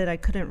realized that I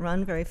couldn't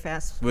run very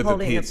fast with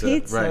holding a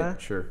pizza.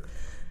 Right, sure.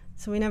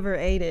 So we never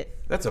ate it.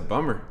 That's a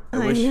bummer.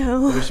 I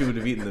know. I wish you would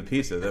have eaten the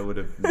pizza. That would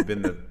have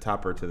been the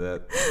topper to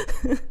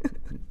that.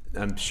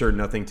 I'm sure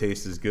nothing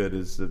tastes as good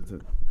as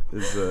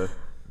a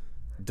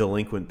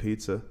delinquent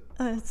pizza.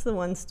 It's the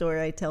one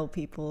story I tell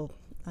people.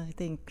 I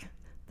think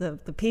the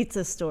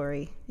pizza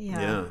story.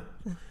 Yeah.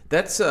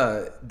 That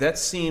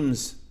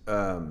seems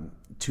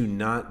to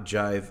not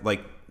jive.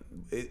 Like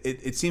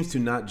it seems to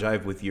not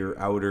jive with your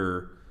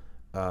outer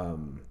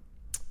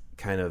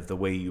kind of the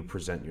way you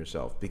present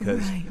yourself,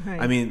 because right.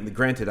 I mean,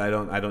 granted, I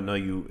don't know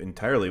you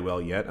entirely well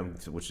yet,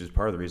 which is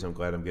part of the reason I'm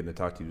glad I'm getting to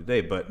talk to you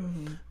today.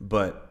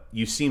 But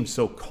you seem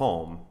so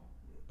calm.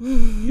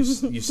 You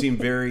seem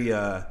very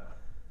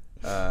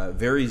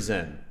very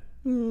zen.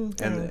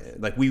 And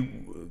like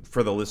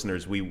for the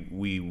listeners,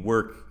 we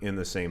work in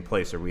the same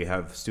place, or we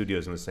have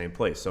studios in the same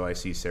place. So I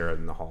see Sarah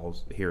in the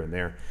halls here and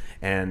there,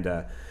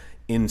 and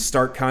in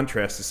stark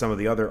contrast to some of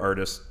the other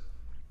artists,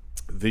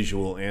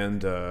 visual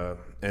and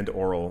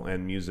oral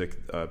and music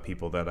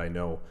people that I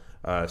know,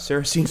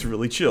 Sarah seems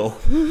really chill.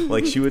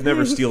 Like she would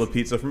never steal a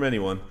pizza from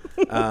anyone.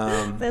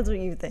 That's what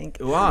you think.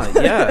 Wow,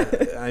 yeah.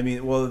 I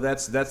mean, well,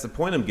 that's the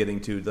point I'm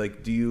getting to.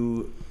 Like, do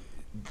you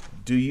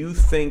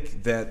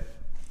think that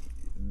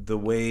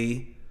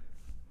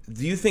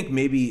do you think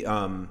maybe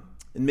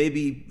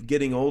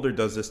getting older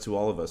does this to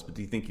all of us, but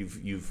do you think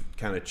you've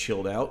kind of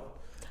chilled out?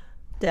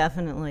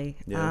 Definitely.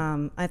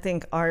 Yeah. I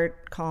think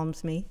art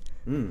calms me.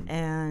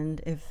 And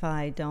if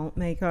I don't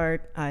make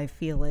art, I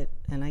feel it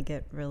and I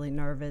get really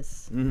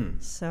nervous.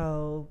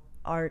 So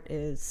art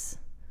is,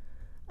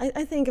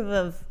 I think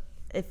of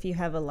if you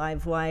have a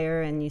live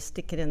wire and you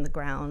stick it in the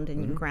ground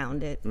and you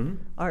ground it,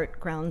 art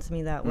grounds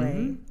me that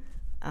way.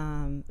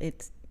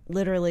 It's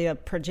literally a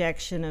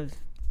projection of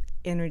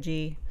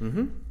energy.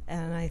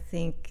 And I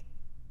think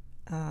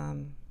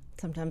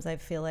sometimes I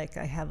feel like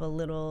I have a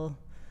little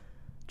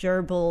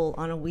gerbil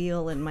on a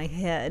wheel in my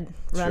head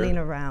running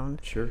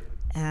around. Sure.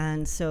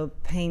 And so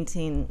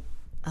painting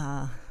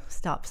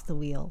stops the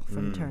wheel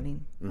from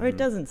turning. Or it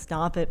doesn't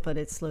stop it, but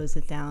it slows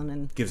it down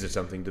and gives it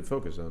something to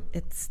focus on.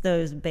 It's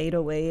those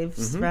beta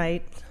waves,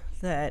 right?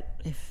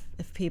 That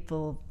if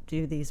people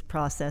do these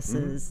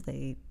processes,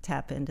 they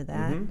tap into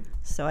that.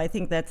 So I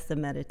think that's the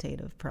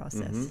meditative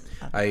process.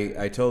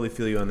 I totally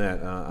feel you on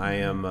that. I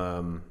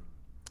am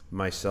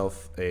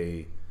myself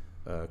a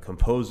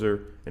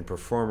composer and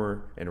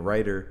performer and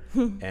writer,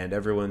 and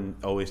everyone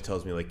always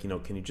tells me, like,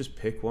 can you just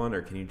pick one,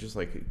 or can you just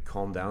like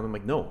calm down? I'm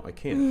like, no, I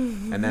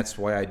can't. And that's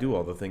why I do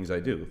all the things I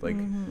do. Like,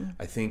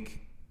 I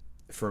think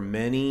for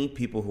many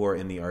people who are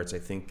in the arts, I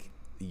think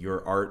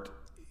your art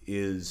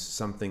is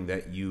something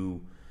that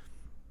you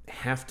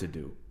have to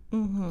do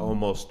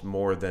almost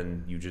more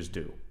than you just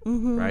do,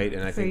 right?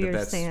 And I For think your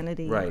that's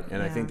sanity. right.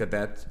 And I Yeah. think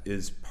that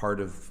is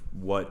part of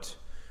what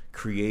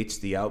creates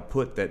the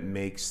output that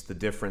makes the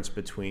difference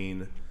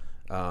between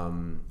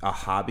a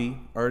hobby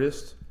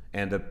artist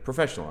and a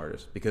professional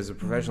artist. Because a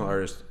professional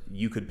artist,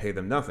 you could pay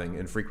them nothing,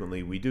 and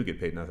frequently we do get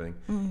paid nothing,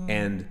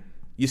 and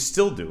you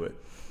still do it.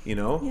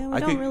 Yeah, we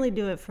don't really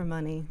do it for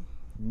money.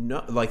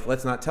 No, like,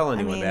 let's not tell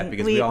anyone that,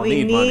 because we we all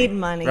need need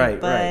money, right,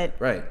 but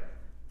right.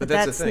 But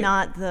that's the thing.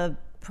 not the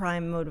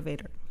prime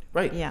motivator.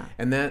 Right. Yeah.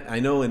 And that, I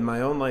know in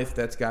my own life,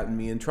 that's gotten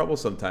me in trouble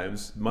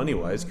sometimes,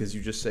 money-wise, because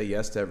you just say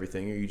yes to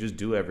everything, or you just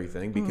do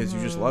everything because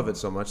you just love it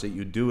so much that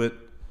you do it.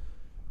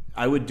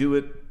 I would do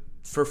it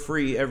for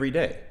free every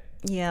day.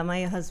 Yeah,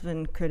 my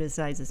husband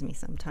criticizes me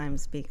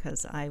sometimes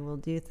because I will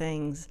do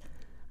things.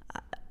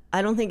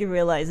 I don't think he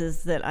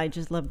realizes that I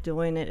just love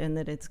doing it and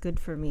that it's good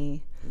for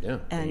me. Yeah,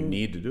 and you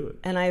need to do it.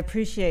 And I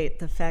appreciate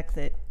the fact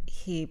that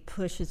he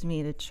pushes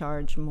me to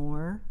charge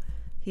more.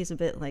 He's a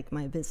bit like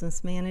my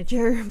business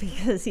manager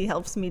because he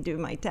helps me do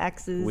my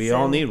taxes. We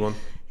all need one.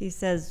 He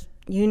says,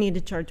 you need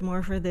to charge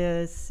more for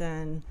this.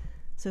 And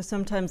so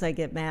sometimes I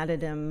get mad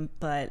at him,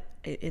 but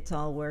it's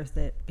all worth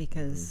it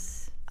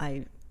because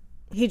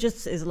he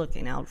just is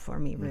looking out for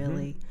me,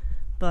 really.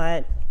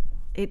 But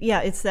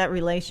it's that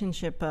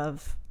relationship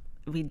of,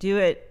 we do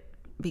it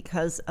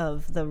because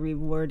of the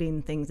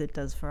rewarding things it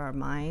does for our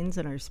minds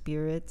and our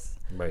spirits.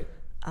 Right.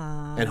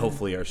 And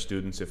hopefully our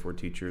students, if we're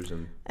teachers.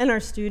 And our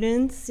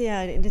students,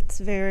 it's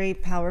very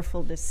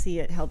powerful to see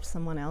it help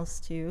someone else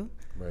too.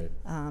 Right.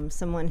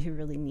 Someone who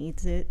really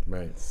needs it.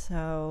 Right.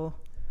 So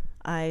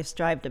I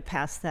strive to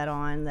pass that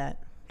on,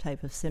 that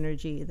type of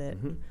synergy that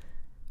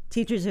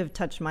teachers who have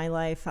touched my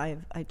life, I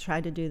try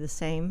to do the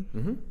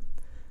same.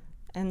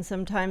 And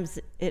sometimes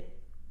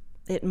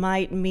it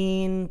might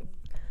mean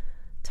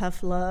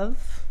tough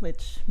love,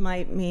 which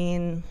might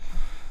mean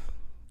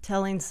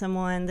telling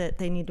someone that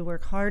they need to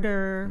work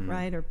harder,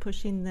 right, or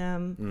pushing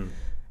them,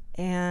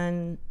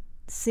 and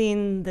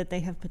seeing that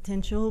they have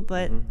potential,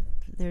 but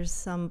there's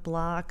some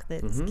block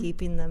that's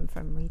keeping them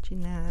from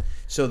reaching that.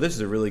 So this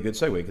is a really good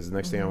segue, because the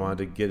next thing I wanted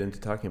to get into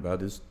talking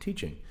about is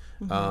teaching.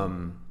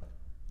 And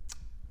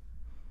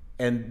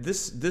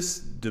this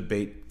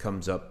debate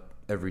comes up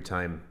every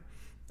time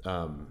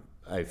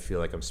I feel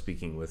like I'm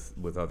speaking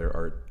with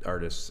other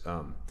artists.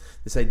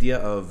 This idea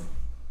of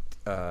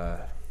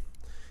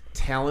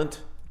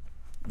talent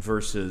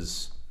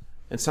versus,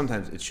 and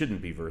sometimes it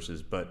shouldn't be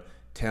versus, but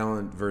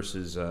talent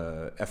versus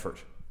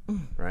effort,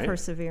 right?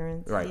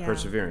 Perseverance. Right, yeah.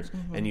 perseverance.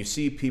 And you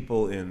see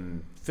people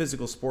in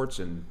physical sports,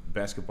 and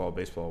basketball,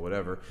 baseball,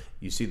 whatever.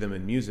 You see them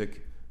in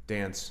music,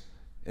 dance,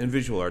 and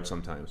visual art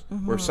sometimes,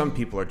 where some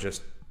people are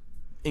just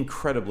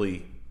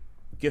incredibly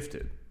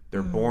gifted.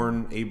 They're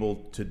born able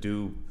to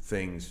do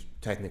things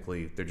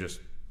technically. They're just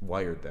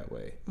wired that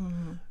way.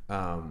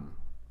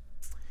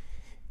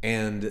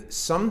 And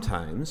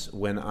sometimes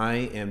when I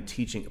am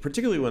teaching,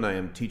 particularly when I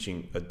am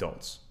teaching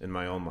adults in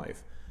my own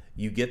life,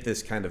 you get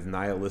this kind of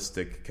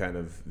nihilistic kind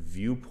of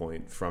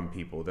viewpoint from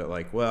people that,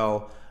 like,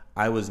 well,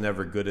 I was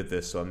never good at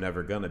this, so I'm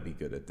never going to be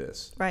good at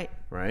this. Right.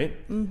 Right?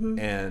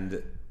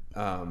 And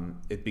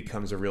it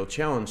becomes a real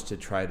challenge to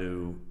try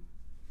to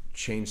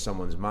change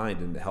someone's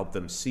mind and help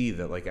them see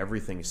that, like,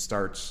 everything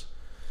starts,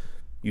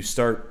 you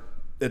start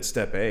at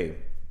step A,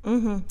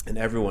 and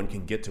everyone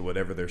can get to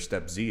whatever their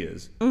step Z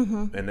is,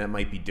 and that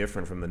might be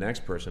different from the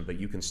next person, but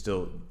you can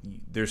still,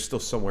 there's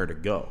still somewhere to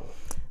go.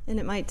 And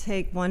it might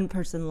take one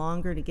person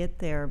longer to get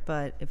there,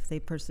 but if they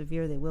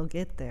persevere, they will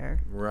get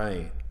there.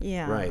 Right.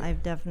 Yeah, right.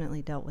 I've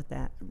definitely dealt with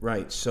that.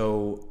 Right.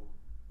 So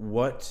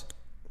what,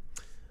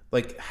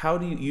 like, how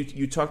do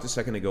you talked a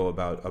second ago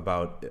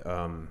about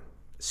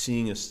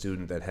seeing a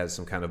student that has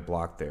some kind of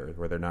block there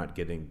where they're not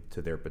getting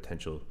to their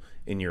potential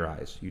in your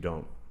eyes. You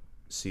don't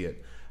see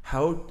it.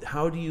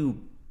 How do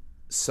you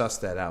suss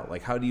that out?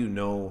 Like, how do you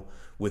know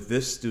with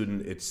this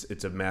student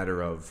it's a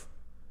matter of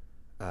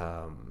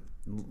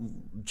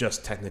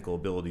just technical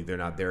ability, they're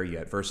not there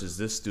yet, versus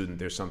this student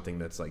there's something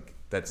that's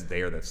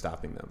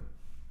stopping them?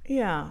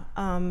 Yeah.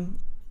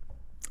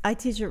 I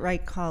teach at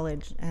Wright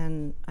College,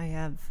 and I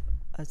have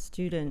a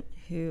student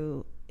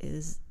who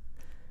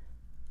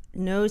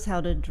knows how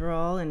to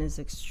draw and is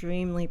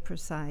extremely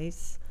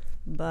precise,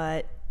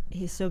 but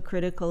he's so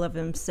critical of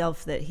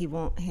himself that he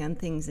won't hand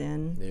things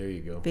in. There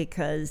you go.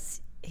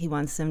 Because he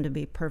wants them to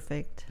be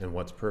perfect. And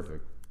what's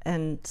perfect?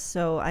 And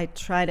so I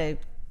try to,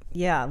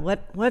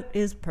 what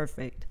is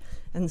perfect?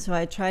 And so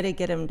I try to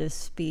get him to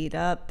speed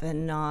up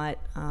and not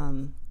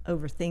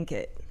overthink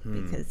it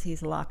because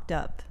he's locked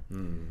up.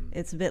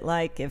 It's a bit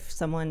like if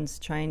someone's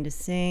trying to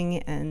sing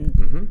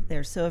and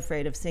they're so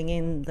afraid of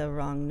singing the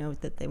wrong note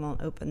that they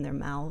won't open their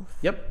mouth.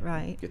 Yep.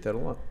 Right. Get that a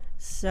lot.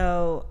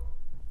 So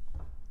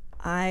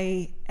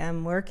I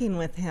am working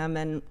with him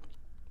and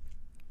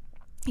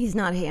he's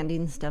not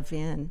handing stuff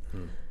in.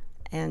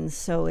 And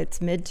so it's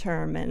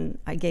midterm and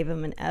I gave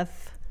him an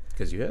F.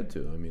 Because you had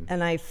to, I mean.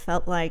 And I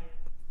felt like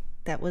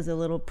that was a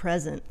little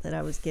present that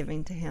I was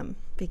giving to him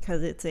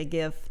because it's a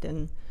gift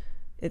and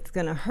it's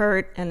going to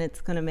hurt and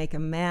it's going to make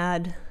him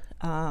mad.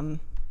 In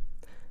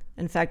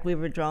fact, we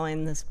were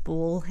drawing this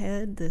bull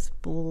head, this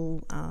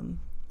bull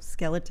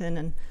skeleton,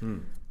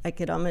 and I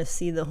could almost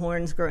see the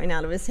horns growing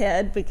out of his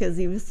head because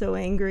he was so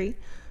angry.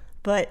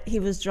 But he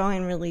was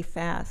drawing really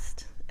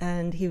fast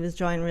and he was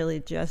drawing really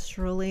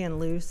gesturally and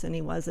loose and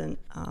he wasn't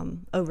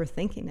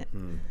overthinking it.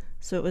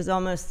 So it was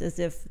almost as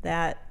if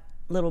that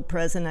little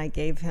present I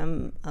gave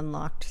him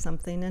unlocked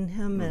something in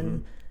him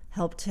and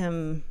helped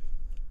him.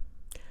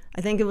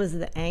 I think it was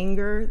the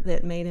anger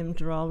that made him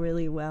draw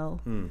really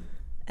well.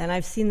 And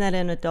I've seen that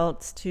in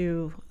adults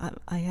too.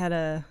 I had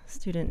a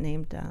student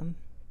named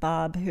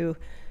Bob who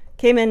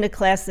came into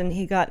class and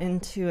he got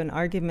into an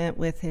argument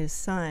with his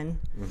son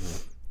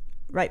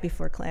right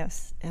before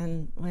class.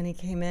 And when he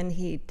came in,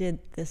 he did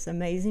this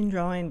amazing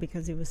drawing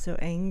because he was so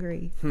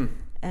angry.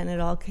 And it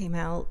all came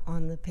out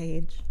on the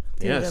page.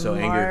 The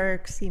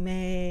marks he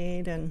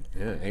made. And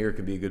anger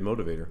can be a good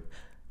motivator.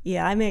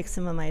 Yeah, I make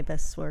some of my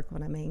best work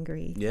when I'm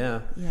angry.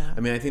 Yeah. I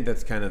mean, I think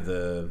that's kind of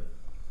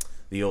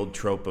the old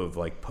trope of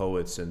like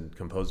poets and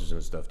composers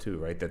and stuff too,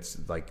 right? That's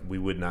like we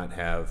would not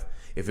have,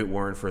 if it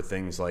weren't for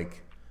things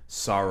like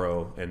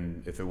sorrow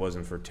and if it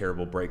wasn't for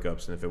terrible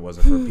breakups and if it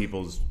wasn't for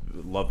people's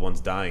loved ones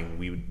dying,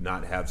 we would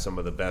not have some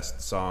of the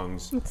best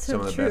songs,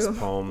 some of the best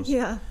poems.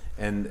 Yeah.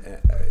 And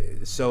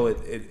so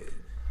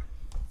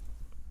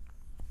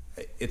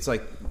it's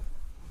like,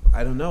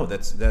 I don't know.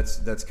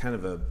 That's kind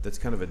of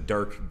a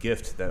dark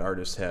gift that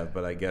artists have,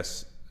 but I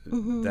guess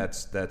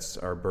that's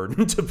our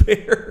burden to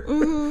bear.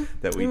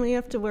 That and we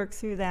have to work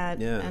through that,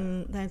 Yeah.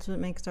 and that's what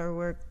makes our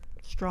work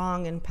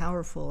strong and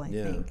powerful. I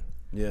think.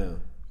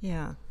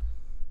 Yeah.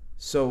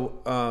 So,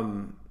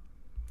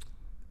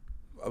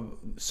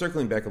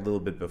 circling back a little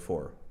bit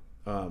before,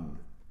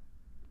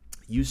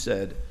 you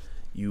said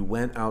you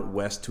went out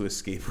west to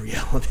escape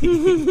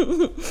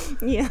reality.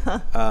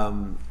 Yeah.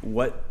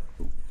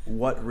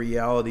 What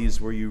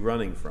realities were you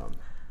running from?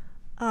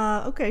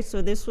 Okay,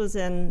 so this was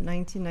in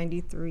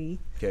 1993.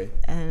 Okay.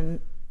 And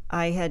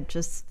I had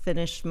just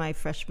finished my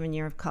freshman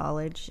year of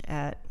college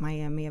at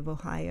Miami of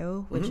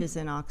Ohio, which is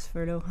in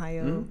Oxford,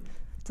 Ohio.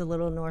 It's a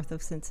little north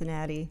of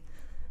Cincinnati.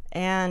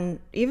 And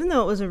even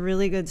though it was a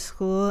really good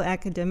school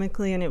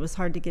academically and it was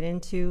hard to get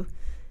into,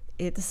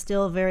 it's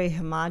still very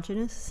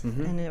homogenous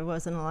and there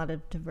wasn't a lot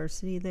of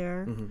diversity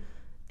there.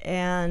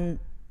 And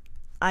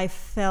I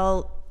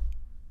felt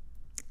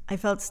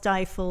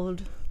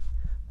stifled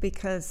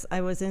because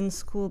I was in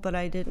school, but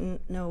I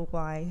didn't know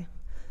why.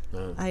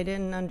 I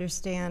didn't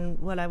understand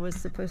what I was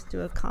supposed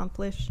to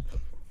accomplish.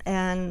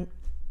 And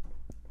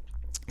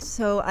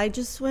so I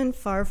just went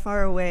far,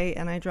 far away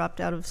and I dropped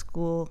out of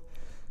school.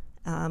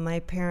 My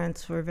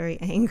parents were very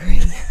angry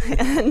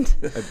and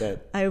I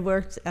bet. I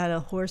worked at a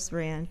horse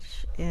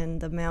ranch in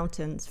the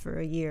mountains for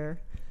a year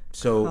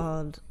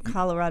called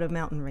Colorado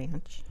Mountain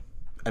Ranch.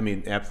 I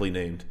mean, aptly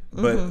named.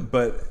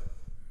 But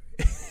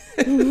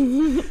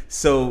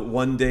so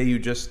one day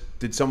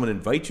did someone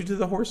invite you to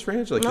the horse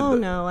ranch? Like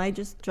No, I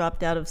just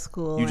dropped out of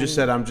school. You just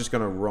said, I'm just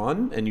going to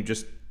run, and you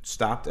just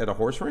stopped at a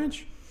horse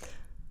ranch?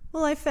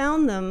 Well, I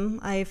found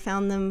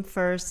them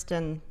first,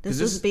 and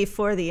this was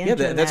before the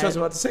internet. Yeah, that's what I was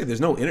about to say.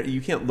 There's no internet.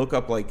 You can't look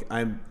up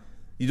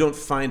you don't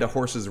find a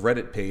horse's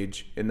Reddit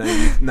page in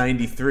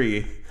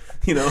 93,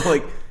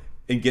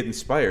 and get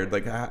inspired.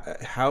 Like,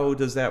 how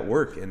does that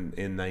work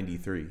in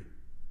 93?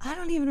 I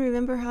don't even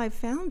remember how I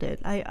found it.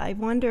 I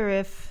wonder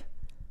if...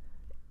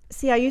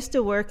 See, I used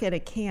to work at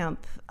a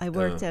camp. I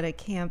worked at a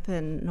camp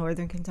in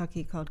northern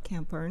Kentucky called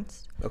Camp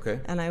Ernst. Okay.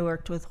 And I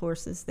worked with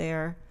horses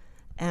there.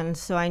 And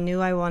so I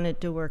knew I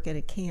wanted to work at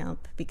a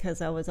camp because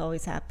I was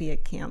always happy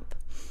at camp.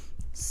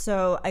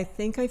 So I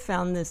think I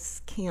found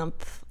this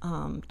camp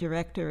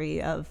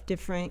directory of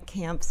different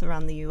camps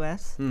around the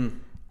U.S.,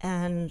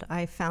 and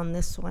I found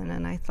this one,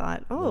 and I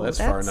thought, that's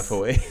far enough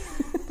away.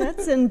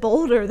 That's in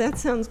Boulder. That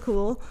sounds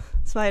cool.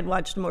 So I had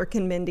watched Mork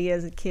and Mindy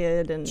as a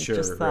kid and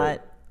just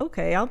thought,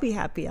 okay, I'll be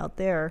happy out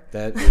there.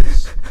 That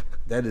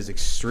is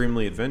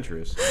extremely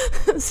adventurous.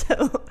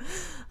 So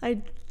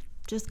I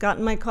just got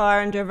in my car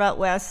and drove out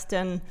west.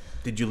 And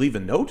did you leave a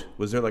note?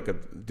 Was there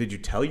did you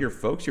tell your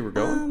folks you were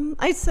going?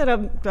 I said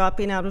I'm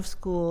dropping out of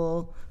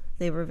school.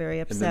 They were very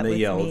upset with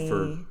me. And then they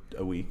yelled for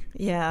a week.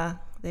 Yeah,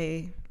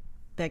 they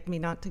begged me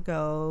not to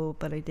go,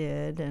 but I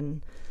did.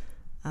 And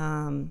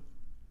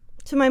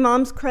to my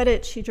mom's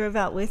credit, she drove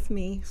out with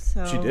me.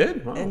 So She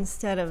did? Wow.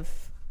 Instead of,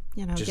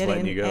 Just getting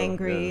letting you go.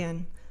 angry. Yeah.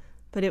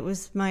 But it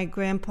was my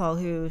grandpa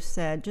who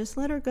said, just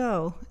let her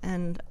go.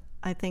 And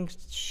I think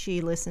she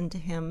listened to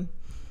him.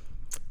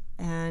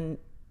 And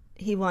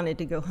he wanted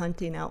to go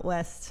hunting out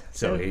west.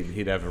 So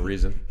he'd have a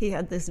reason. He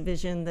had this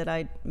vision that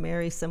I'd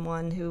marry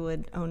someone who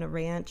would own a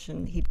ranch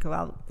and he'd go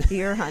out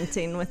deer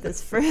hunting with his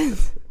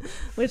friends,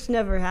 which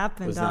never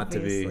happened, Was not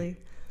obviously. to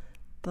be.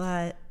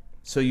 But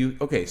So you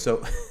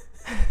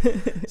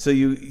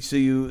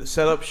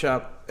set up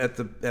shop at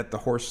the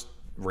horse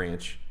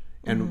ranch,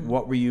 and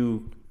what were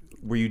you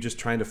just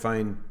trying to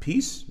find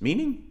peace,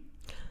 meaning?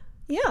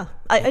 yeah,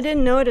 I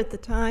didn't know it at the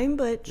time,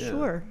 but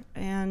sure.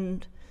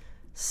 And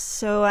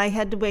so I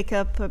had to wake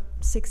up at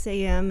 6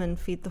 a.m. and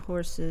feed the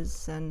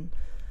horses, and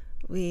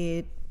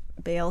we'd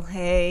bale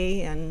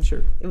hay, and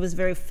Sure. it was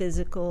very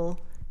physical,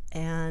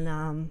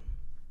 and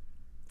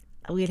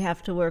we'd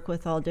have to work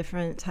with all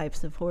different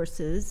types of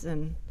horses,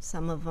 and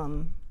some of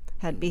them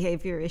had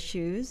behavior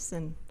issues,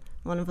 and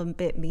one of them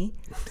bit me.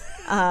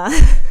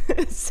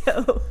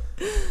 So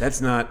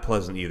That's not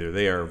pleasant either.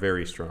 They are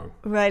very strong.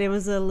 right, it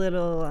was a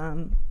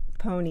little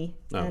pony,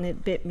 and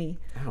it bit me.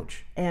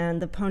 Ouch.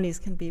 And the ponies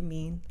can be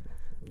mean.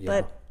 Yeah.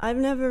 But I've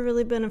never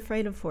really been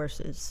afraid of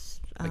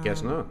horses. I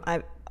guess not.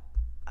 I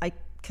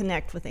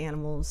connect with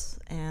animals,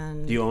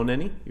 and Do you own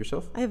any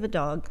yourself? I have a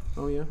dog.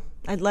 Oh yeah.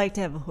 I'd like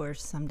to have a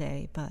horse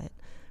someday, but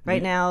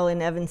right now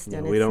in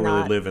Evanston, we don't it's really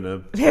not live in a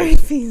very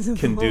feasible.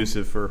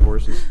 conducive for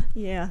horses.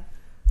 Yeah.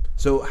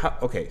 So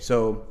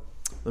so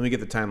let me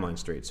get the timeline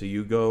straight. So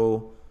you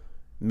go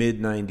mid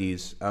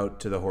 90s out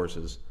to the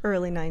horses,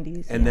 Early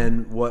 90s. and yeah.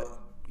 then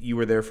you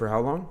were there for how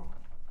long?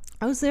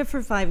 I was there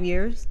for 5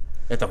 years.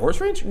 At the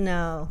horse ranch?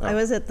 No, I Oh.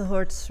 was at the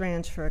horse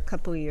ranch for a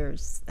couple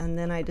years, and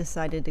then I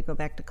decided to go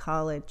back to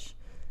college.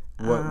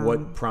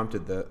 What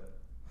prompted that?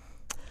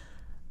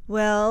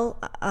 Well,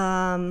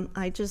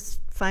 I just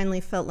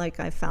finally felt like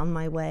I found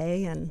my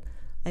way, and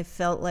I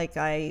felt like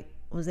I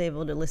was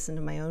able to listen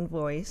to my own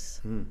voice.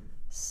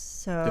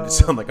 So Did it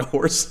sound like a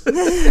horse?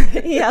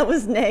 yeah, it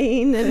was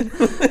neighing and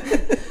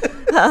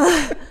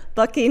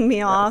bucking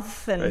me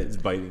off, and It's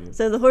biting.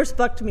 so the horse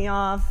bucked me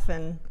off,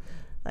 and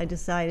I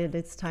decided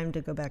it's time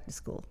to go back to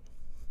school.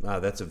 Wow,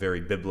 that's a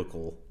very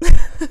biblical.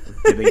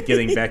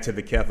 Getting back to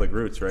the Catholic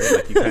roots, right?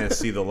 Like you kind of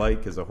see the light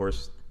because a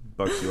horse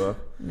bucks you up.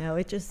 No,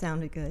 it just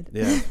sounded good.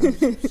 Yeah,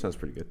 sounds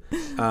pretty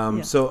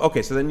good.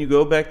 So then you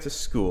go back to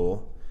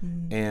school,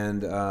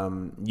 and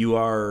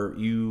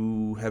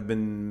you have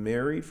been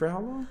married for how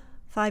long?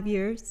 5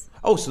 years.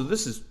 Oh, so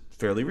this is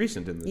fairly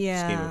recent in the scheme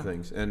Yeah. of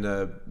things. And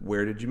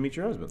where did you meet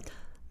your husband?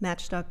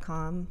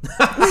 Match.com.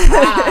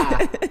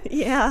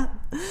 Yeah.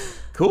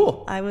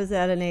 Cool. I was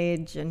at an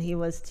age, and he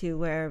was too,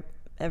 where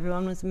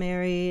everyone was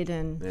married,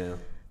 and Yeah.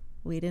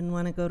 we didn't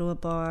want to go to a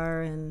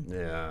bar, and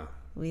Yeah.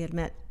 we had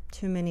met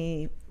too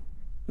many.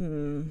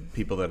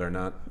 People that are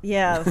not.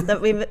 Yeah,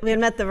 that we had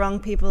met the wrong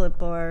people at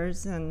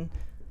bars. And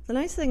the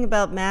nice thing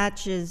about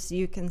Match is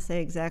you can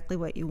say exactly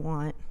what you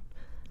want,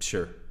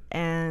 Sure.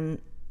 and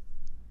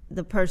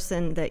the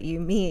person that you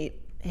meet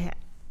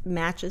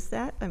matches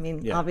that. I mean,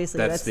 Yeah, obviously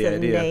that's that's the the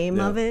idea, name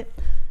yeah. of it.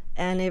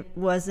 And it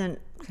wasn't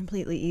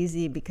completely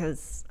easy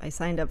because I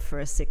signed up for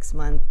a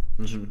 6-month,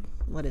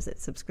 what is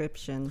it,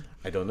 subscription.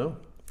 I don't know.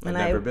 I've And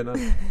never I been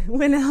on.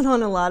 went out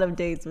on a lot of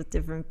dates with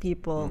different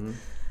people,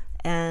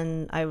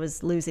 and I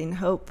was losing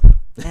hope,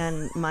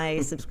 and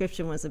my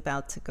subscription was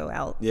about to go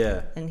out.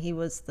 Yeah. And he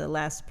was the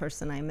last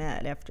person I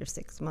met after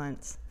 6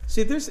 months.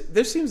 See,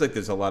 there seems like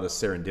there's a lot of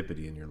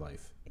serendipity in your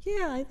life.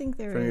 Yeah, I think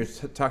there When you're is.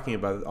 talking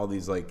about all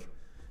these like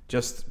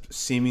just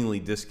seemingly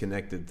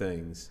disconnected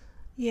things,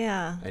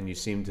 Yeah, and you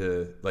seem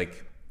to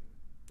like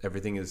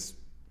everything has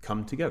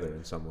come together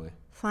in some way.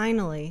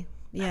 finally.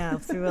 Yeah,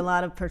 through a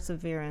lot of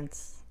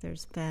perseverance.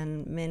 There's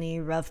been many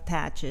rough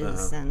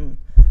patches and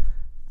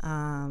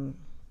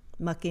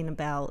mucking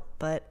about,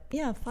 but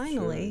yeah,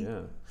 finally. Sure,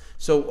 yeah.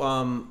 So,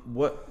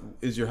 what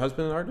is your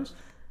husband an artist?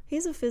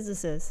 He's a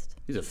physicist.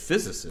 He's a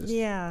physicist.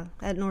 Yeah,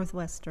 at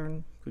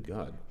Northwestern. Good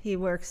God. He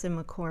works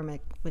in McCormick,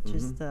 which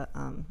is the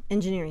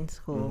engineering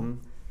school.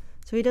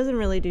 So he doesn't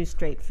really do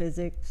straight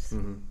physics.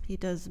 He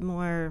does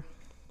more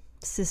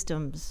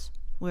systems,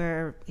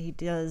 where he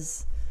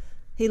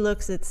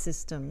looks at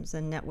systems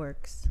and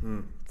networks.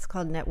 It's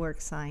called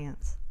network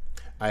science.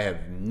 I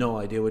have no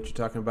idea what you're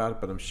talking about,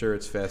 but I'm sure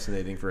it's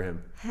fascinating for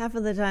him. Half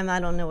of the time, I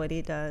don't know what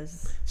he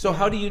does. So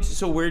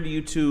where do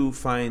you two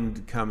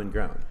find common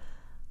ground?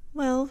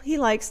 Well, he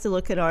likes to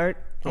look at art.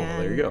 Oh, well,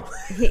 there you go.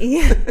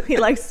 He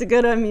likes to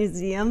go to a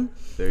museum.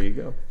 There you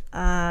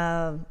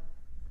go.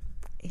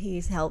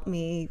 He's helped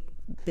me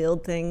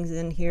build things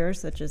in here,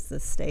 such as the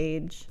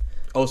stage.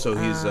 Oh, so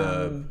he's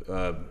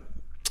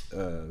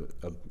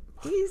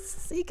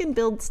He can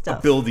build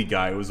stuff. buildy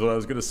guy was what I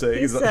was going to say.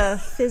 He's a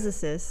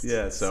physicist.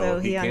 Yeah, so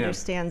he he can.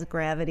 understands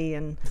gravity,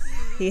 and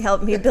he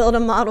helped me build a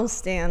model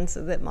stand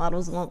so that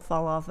models won't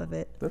fall off of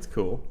it. That's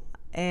cool.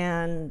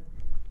 And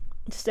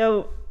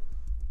so,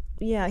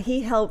 yeah,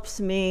 he helps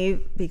me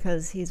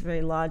because he's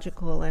very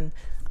logical, and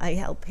I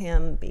help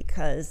him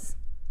because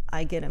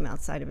I get him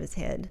outside of his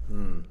head.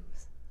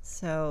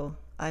 So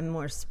I'm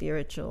more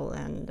spiritual,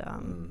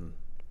 and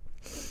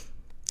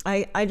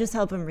I just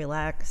help him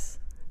relax,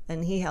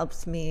 and he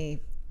helps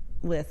me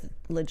with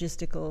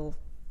logistical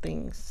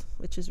things,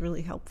 which is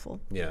really helpful.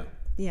 Yeah.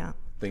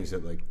 Things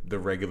that like the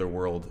regular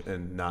world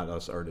and not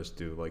us artists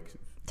do, like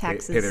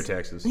taxes. Pay their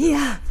taxes.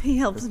 Yeah, he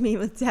helps me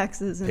with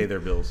taxes. And pay their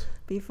bills.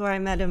 Before I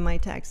met him, my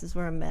taxes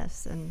were a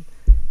mess, and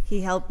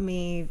he helped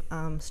me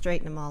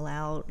straighten them all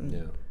out.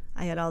 And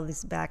I had all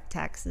these back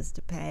taxes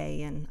to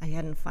pay, and I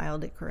hadn't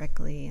filed it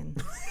correctly,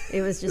 and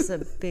it was just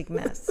a big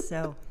mess.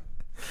 So,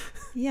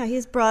 yeah,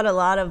 he's brought a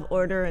lot of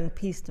order and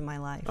peace to my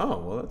life. Oh,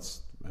 well,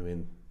 it's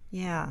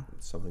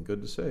something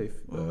good to say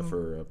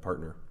for a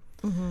partner.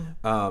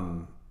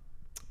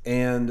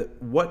 And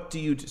what do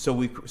you?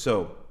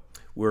 So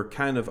we're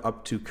kind of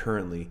up to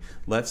currently.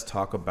 Let's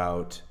talk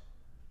about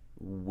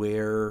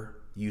where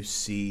you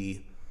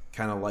see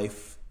kind of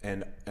life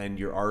and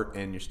your art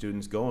and your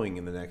students going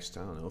in the next,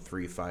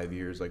 3-5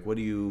 years. Like, what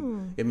do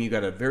you? I mean, you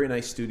got a very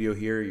nice studio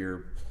here.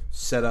 You're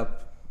set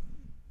up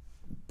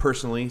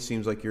personally.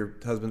 Seems like your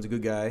husband's a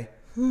good guy,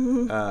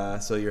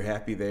 so you're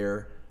happy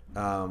there.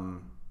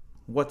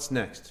 What's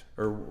next,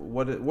 or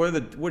what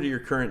are your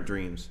current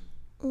dreams?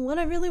 What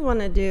I really want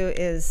to do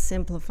is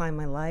simplify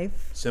my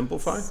life.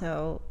 Simplify?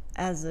 So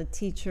as a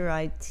teacher,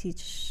 I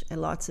teach at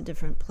lots of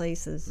different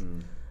places.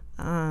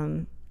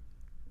 And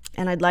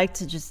I'd like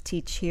to just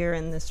teach here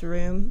in this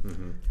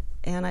room.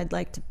 And I'd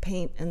like to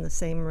paint in the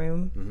same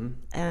room.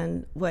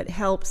 And what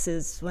helps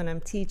is when I'm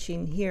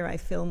teaching here, I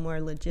feel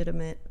more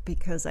legitimate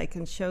because I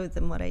can show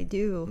them what I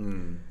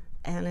do.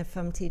 And if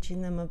I'm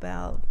teaching them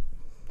about,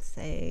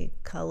 say,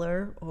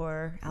 color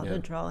or how to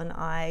draw an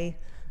eye,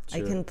 I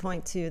can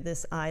point to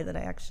this eye that I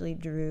actually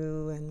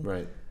drew,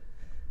 and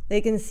they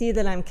can see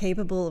that I'm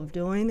capable of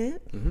doing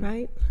it,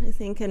 right? I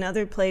think in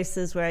other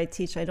places where I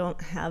teach, I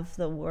don't have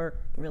the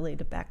work really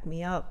to back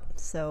me up.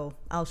 So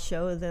I'll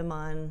show them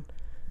on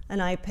an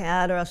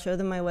iPad, or I'll show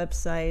them my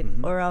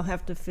website, or I'll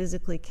have to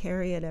physically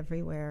carry it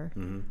everywhere,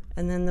 and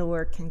then the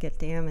work can get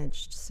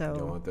damaged. So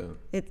don't want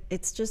that.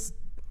 It's just,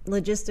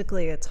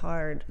 logistically, it's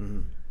hard,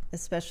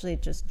 especially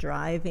just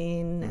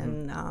driving,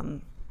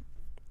 and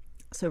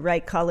so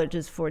Wright College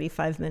is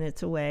 45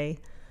 minutes away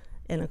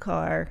in a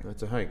car.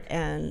 That's a hike.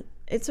 And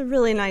it's a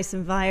really nice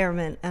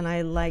environment, and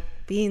I like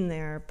being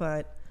there.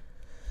 But,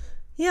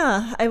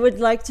 yeah, I would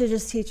like to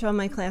just teach all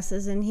my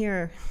classes in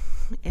here.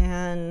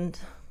 And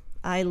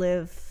I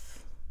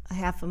live a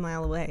half a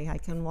mile away. I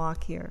can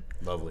walk here.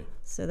 Lovely.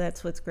 So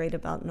that's what's great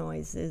about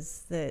Noise,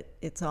 is that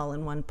it's all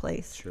in one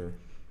place. Sure.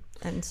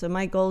 And so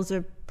my goals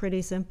are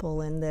pretty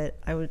simple in that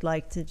I would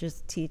like to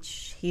just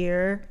teach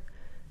here,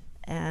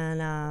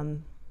 and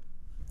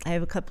I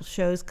have a couple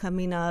shows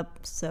coming up,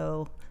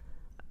 so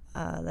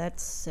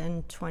that's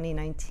in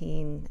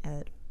 2019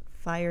 at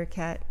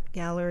Firecat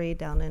Gallery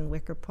down in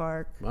Wicker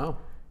Park. Wow.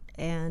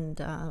 And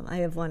I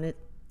have one at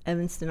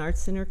Evanston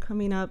Arts Center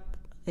coming up,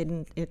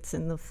 and it's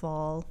in the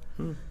fall.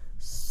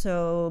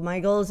 So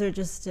my goals are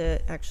just to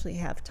actually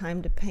have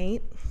time to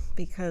paint,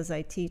 because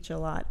I teach a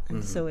lot,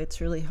 and so it's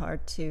really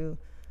hard to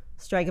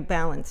strike a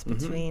balance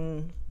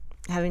between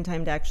having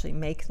time to actually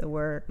make the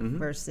work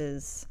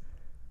versus,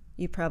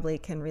 you probably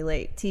can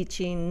relate,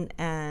 teaching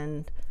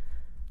and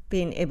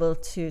being able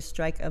to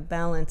strike a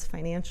balance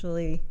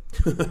financially,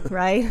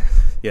 right?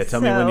 Yeah,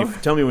 tell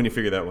me when you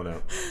figure that one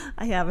out.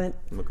 I haven't.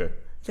 Okay.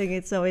 I think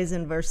it's always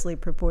inversely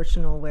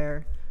proportional,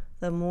 where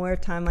the more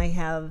time I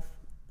have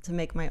to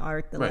make my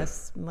art, the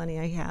less money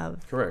I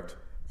have. Correct.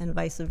 And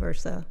vice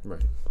versa.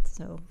 Right.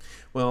 So.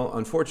 Well,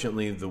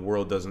 unfortunately, the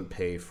world doesn't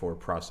pay for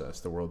process.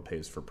 The world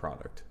pays for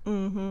product.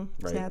 Right?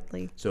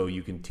 Exactly. So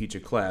you can teach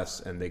a class,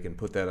 and they can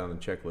put that on a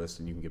checklist,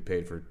 and you can get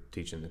paid for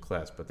teaching the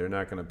class, but they're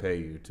not going to pay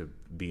you to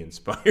be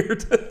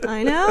inspired.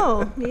 I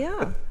know.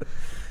 Yeah.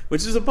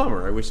 Which is a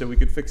bummer. I wish that we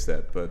could fix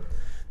that, but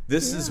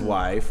this is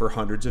why, for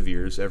hundreds of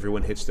years,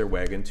 everyone hitched their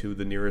wagon to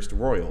the nearest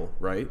royal,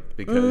 right?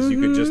 Because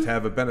you could just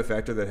have a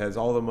benefactor that has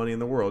all the money in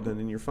the world, and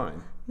then you're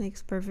fine.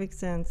 Makes perfect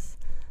sense.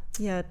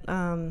 Yeah,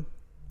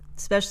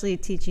 especially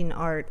teaching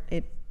art,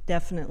 it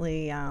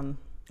definitely,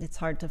 it's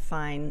hard to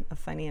find a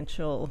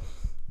financial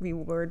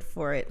reward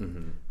for it,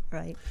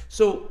 right?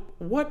 So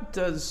what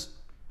does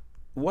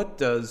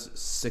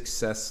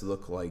success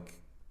look like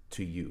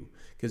to you?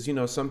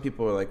 Because, some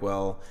people are like,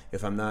 well,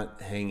 if I'm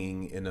not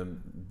hanging in a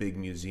big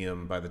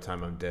museum by the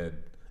time I'm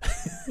dead,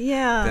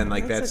 then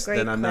that's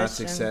then I'm not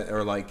success.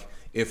 Or like,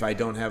 if I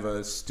don't have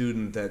a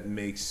student that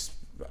makes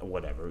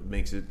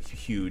it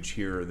huge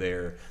here or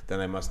there,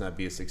 then I must not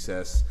be a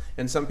success.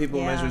 And some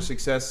people measure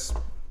success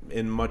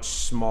in much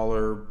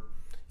smaller,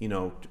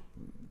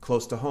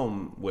 close to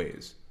home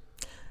ways.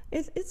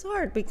 It's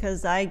hard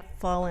because I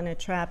fall in a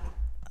trap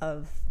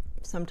of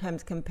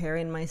sometimes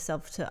comparing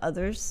myself to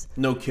others.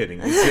 No kidding.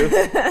 Me too.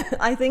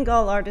 I think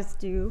all artists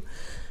do.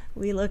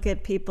 We look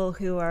at people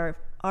who are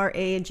our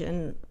age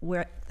and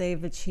where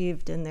they've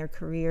achieved in their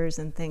careers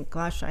and think,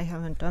 gosh, I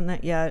haven't done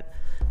that yet.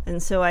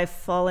 And so I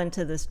fall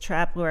into this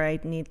trap where I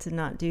need to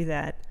not do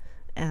that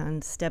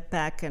and step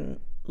back and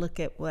look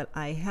at what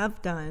I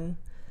have done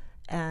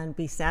and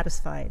be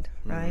satisfied,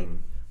 right?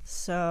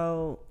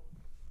 So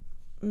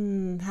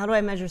how do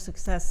I measure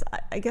success?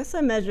 I guess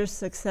I measure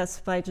success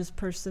by just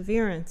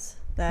perseverance.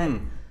 That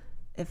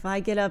if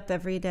I get up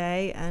every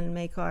day and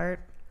make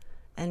art,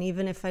 and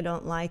even if I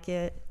don't like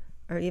it,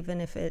 or even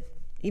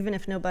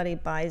if nobody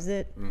buys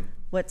it,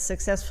 what's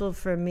successful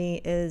for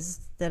me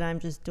is that I'm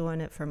just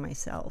doing it for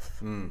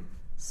myself.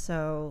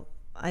 So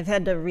I've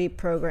had to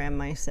reprogram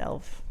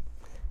myself.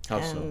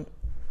 How so?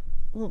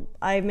 Well,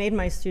 I made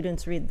my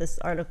students read this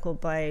article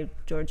by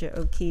Georgia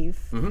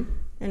O'Keeffe,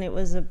 and it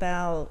was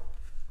about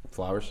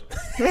flowers.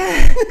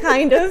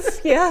 kind of.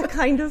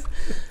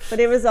 But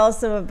it was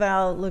also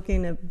about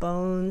looking at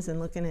bones and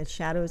looking at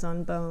shadows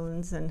on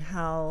bones and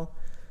how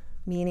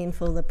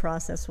meaningful the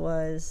process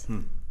was,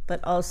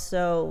 but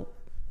also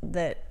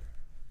that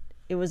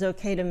it was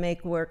okay to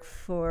make work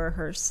for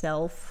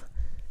herself.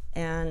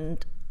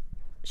 And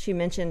she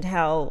mentioned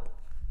how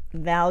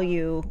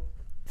value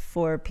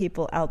for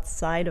people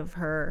outside of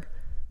her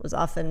was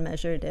often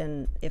measured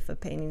in if a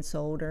painting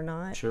sold or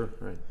not. Sure,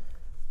 right.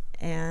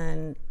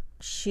 And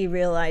she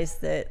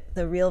realized that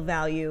the real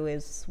value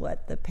is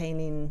what the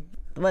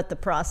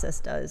process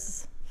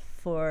does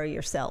for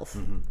yourself.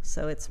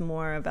 So it's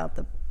more about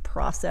the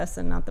process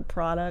and not the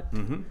product.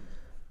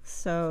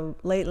 So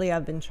lately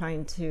I've been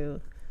trying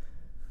to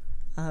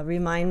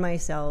remind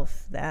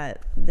myself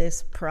that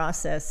this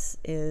process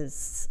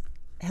is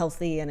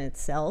healthy in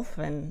itself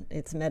and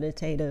it's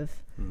meditative.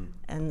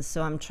 And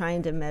so I'm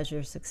trying to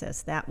measure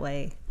success that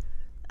way.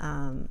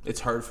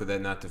 It's hard for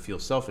that not to feel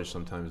selfish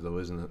sometimes, though,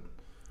 isn't it?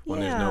 When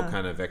there's no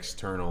kind of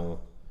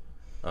external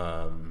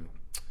kind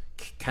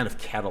of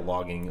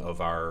cataloging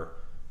of our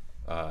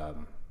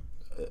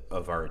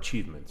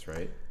achievements,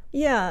 right?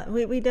 Yeah,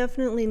 we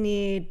definitely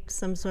need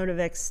some sort of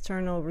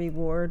external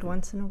reward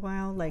once in a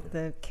while, like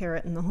the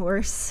carrot and the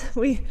horse.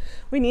 We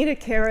need a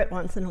carrot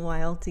once in a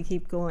while to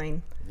keep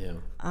going. Yeah.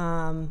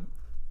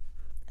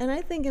 And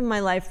I think in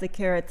my life the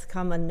carrots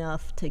come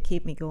enough to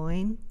keep me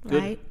going,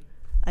 right? Good.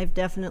 I've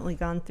definitely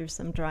gone through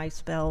some dry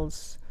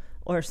spells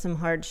or some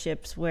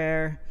hardships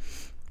where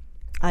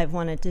I've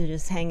wanted to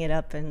just hang it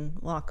up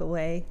and walk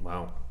away.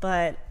 Wow.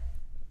 But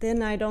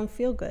then I don't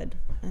feel good.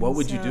 And what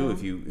would you do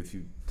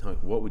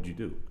what would you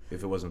do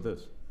if it wasn't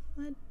this?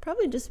 I'd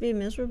probably just be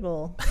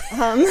miserable.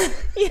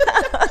 You'd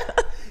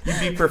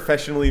be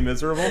professionally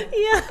miserable?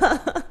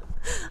 Yeah.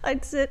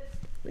 I'd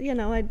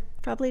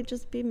probably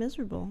just be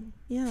miserable.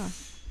 Yeah.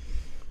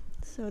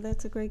 So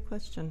that's a great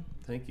question.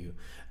 Thank you.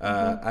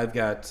 I've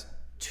got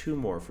two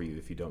more for you,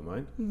 if you don't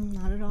mind.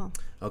 Not at all.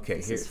 Okay.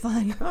 This is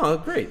fun. Oh,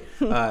 great.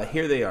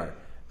 Here they are.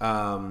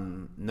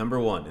 Number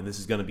one, and this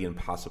is going to be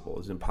impossible.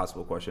 It's an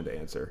impossible question to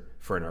answer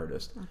for an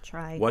artist. I'll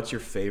try. What's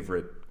your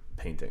favorite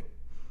painting?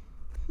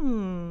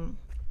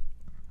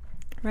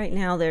 Right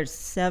now there's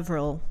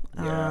several.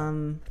 Yeah,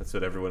 that's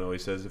what everyone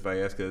always says. If I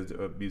ask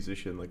a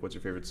musician, like, what's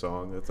your favorite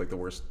song? That's like the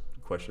worst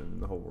question in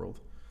the whole world.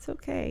 It's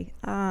okay.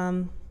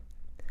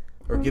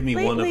 Or give me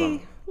one of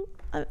them.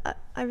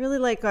 I really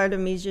like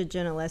Artemisia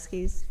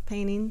Gentileschi's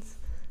paintings.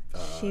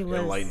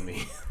 Enlighten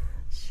me.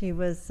 She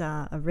was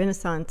a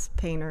Renaissance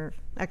painter,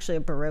 actually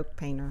a Baroque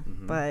painter,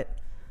 but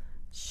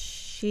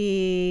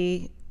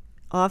she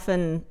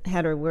often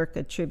had her work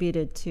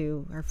attributed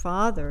to her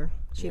father.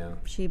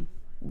 She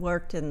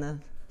worked in the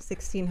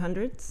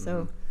 1600s,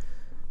 so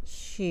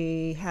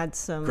she had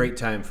some... Great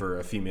time for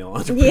a female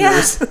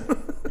entrepreneurs.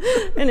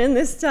 Yeah. And in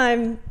this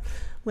time,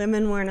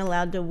 women weren't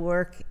allowed to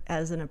work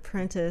as an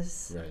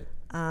apprentice. Right.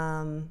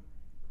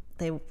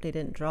 They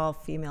didn't draw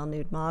female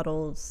nude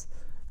models.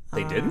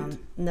 They didn't?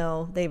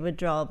 No, they would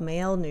draw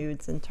male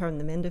nudes and turn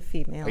them into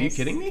females. Are you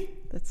kidding me?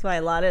 That's why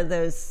a lot of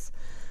those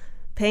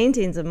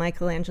paintings of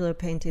Michelangelo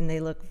painting, they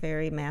look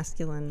very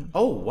masculine.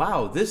 Oh,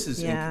 wow. This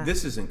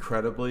is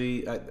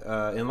incredibly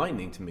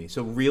enlightening to me.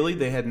 So really,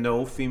 they had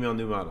no female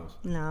nude models?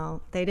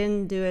 No, they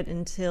didn't do it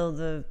until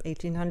the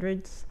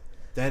 1800s.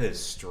 That is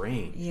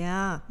strange.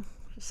 Yeah.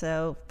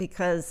 So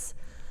because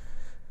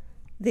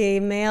the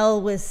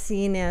male was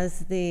seen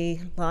as the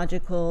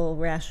logical,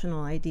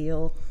 rational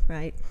ideal,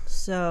 right?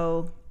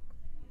 So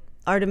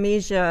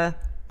Artemisia,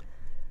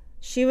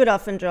 she would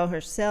often draw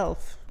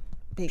herself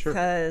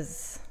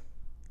because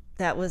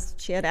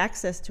she had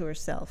access to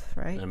herself,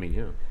 right? I mean,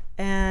 yeah.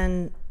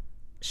 And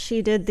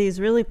she did these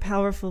really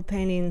powerful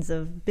paintings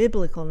of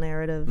biblical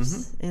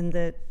narratives, in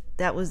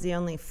that was the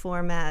only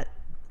format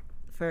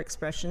for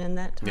expression in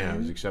that time. Yeah, it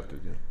was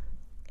accepted, yeah.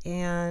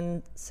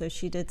 And so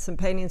she did some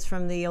paintings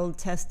from the Old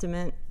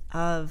Testament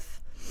of,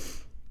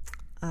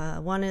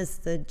 one is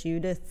the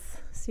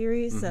Judith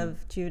series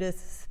of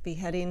Judith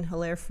beheading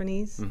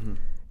Holofernes.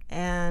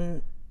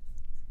 And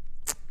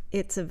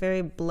it's a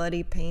very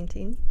bloody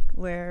painting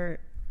where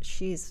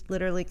she's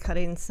literally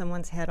cutting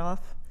someone's head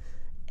off.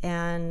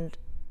 And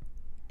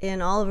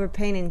in all of her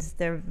paintings,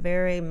 they're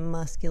very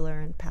muscular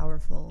and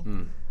powerful.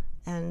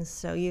 And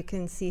so you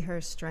can see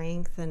her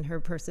strength and her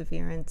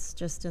perseverance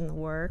just in the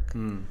work.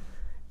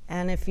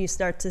 And if you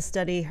start to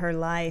study her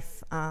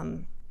life,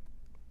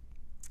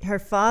 her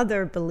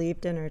father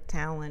believed in her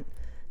talent,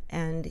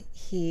 and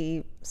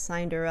he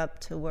signed her up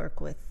to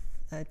work with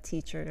a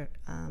teacher,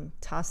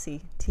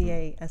 Tassi,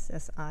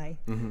 Tassi,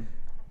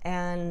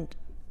 and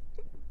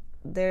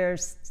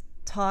there's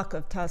talk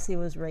of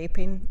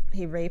Tassi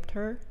he raped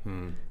her,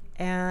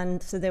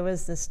 and so there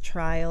was this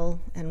trial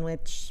in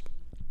which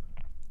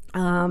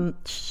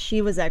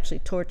she was actually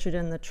tortured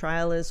in the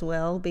trial as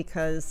well,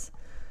 because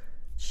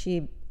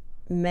she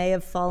may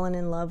have fallen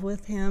in love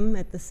with him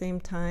at the same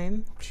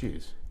time.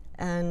 Jeez.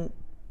 And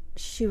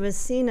she was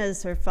seen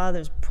as her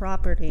father's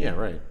property. Yeah,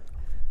 right.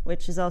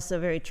 Which is also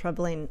very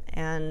troubling.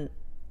 And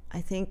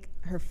I think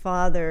her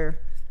father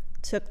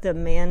took the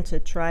man to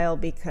trial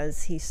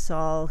because he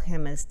saw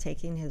him as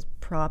taking his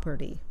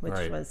property,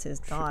 which was his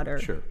daughter.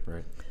 Sure,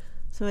 right.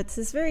 So it's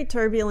this very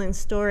turbulent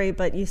story,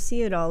 but you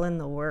see it all in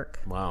the work.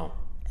 Wow.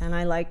 And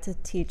I like to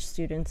teach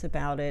students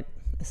about it,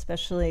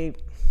 especially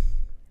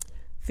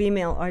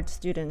female art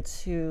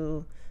students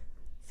who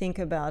think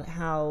about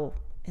how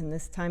in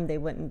this time they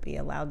wouldn't be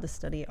allowed to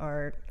study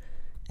art.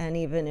 And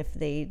even if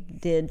they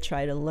did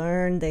try to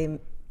learn,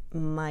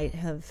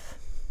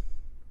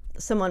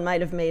 someone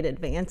might have made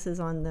advances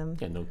on them.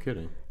 Yeah, no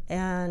kidding.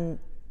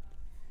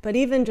 But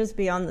even just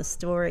beyond the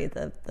story,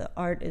 the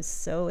art is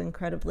so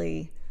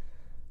incredibly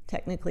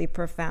technically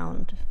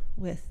profound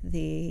with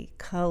the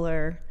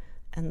color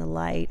and the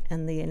light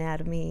and the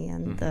anatomy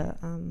and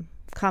the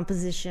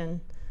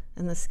composition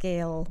and the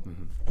scale.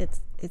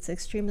 It's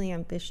extremely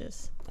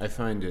ambitious. I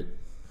find it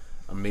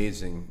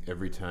amazing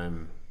every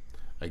time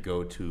I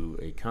go to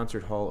a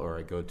concert hall or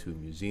I go to a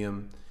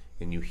museum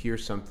and you hear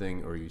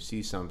something or you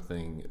see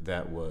something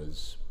that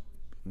was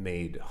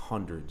made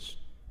hundreds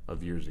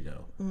of years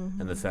ago,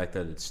 and the fact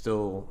that it's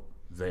still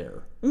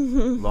there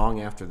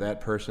long after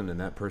that person and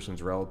that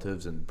person's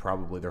relatives and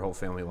probably their whole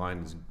family line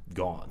is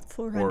gone.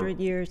 400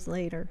 years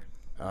later.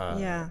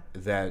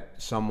 That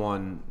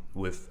someone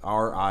with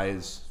our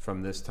eyes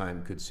from this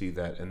time could see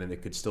that, and then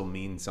it could still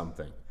mean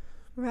something.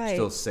 Right.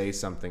 Still say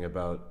something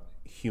about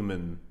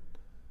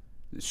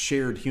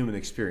shared human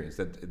experience.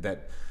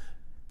 That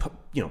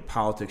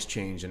politics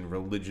change and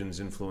religion's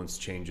influence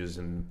changes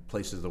and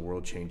places of the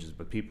world changes,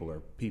 but people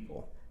are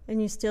people.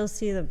 And you still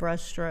see the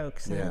brush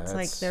strokes, and it's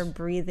like they're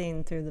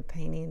breathing through the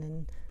painting,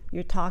 and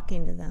you're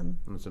talking to them.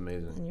 That's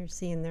amazing. And you're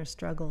seeing their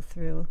struggle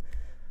through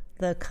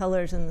the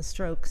colors and the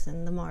strokes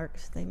and the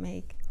marks they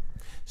make.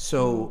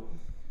 So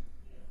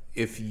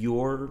if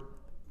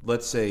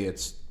let's say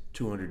it's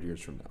 200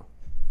 years from now,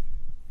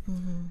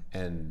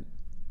 and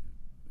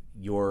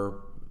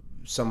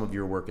some of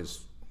your work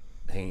is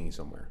hanging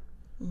somewhere,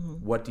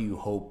 what do you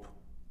hope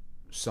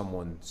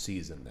someone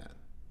sees in that?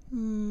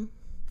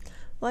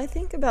 Well, I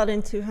think about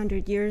in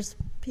 200 years,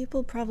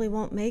 people probably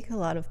won't make a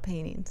lot of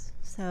paintings.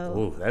 So.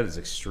 Oh, that is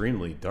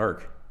extremely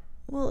dark.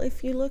 Well,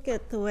 if you look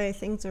at the way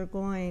things are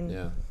going.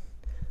 Yeah.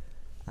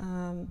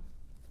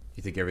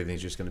 You think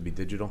everything's just going to be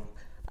digital?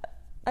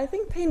 I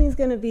think painting's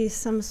going to be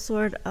some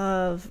sort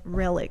of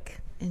relic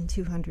in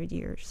 200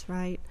 years,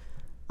 right?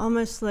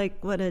 Almost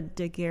like what a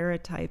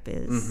daguerreotype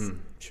is.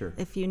 Sure.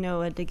 If you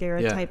know, a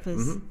daguerreotype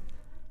is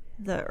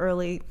the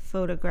early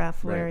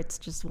photograph where it's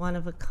just one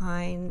of a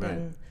kind,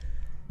 and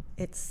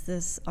it's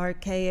this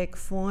archaic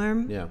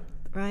form,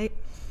 right?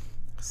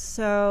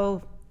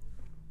 So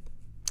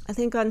I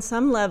think on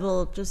some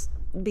level, just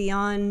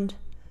beyond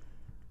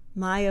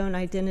my own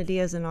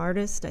identity as an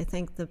artist, I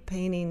think the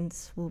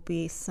paintings will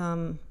be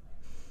some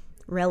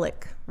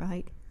relic,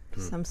 right?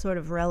 Some sort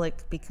of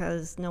relic,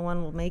 because no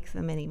one will make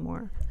them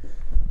anymore.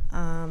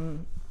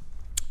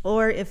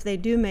 Or if they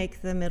do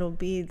make them, it'll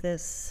be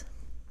this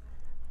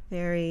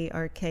very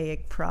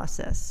archaic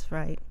process,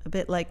 right? A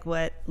bit like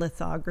what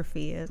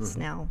lithography is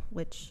now,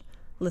 which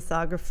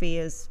lithography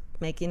is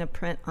making a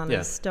print on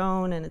a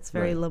stone, and it's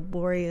very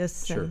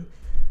laborious.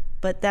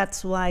 But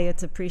that's why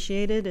it's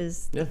appreciated,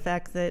 is the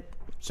fact that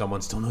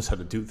someone still knows how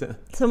to do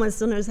that. Someone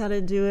still knows how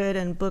to do it,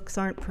 and books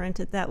aren't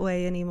printed that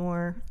way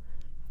anymore.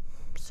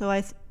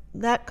 So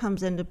that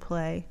comes into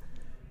play.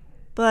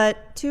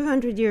 But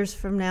 200 years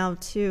from now,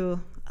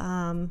 too.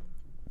 God,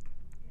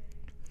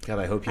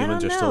 I hope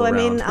humans are still around. I don't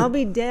know. I mean, I'll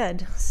be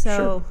dead.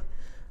 So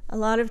a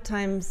lot of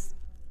times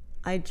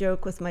I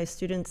joke with my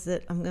students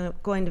that I'm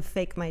going to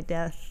fake my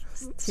death.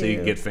 So you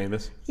can get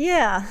famous?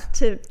 Yeah,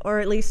 or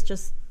at least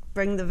just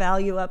bring the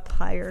value up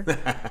higher.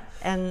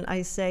 And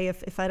I say,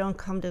 if I don't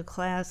come to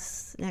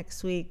class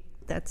next week,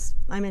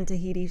 I'm in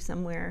Tahiti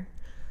somewhere.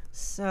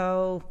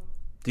 So.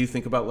 Do you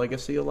think about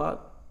legacy a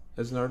lot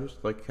as an artist?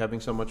 Like having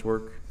so much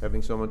work,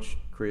 having so much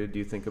created, do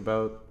you think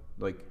about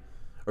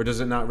or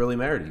does it not really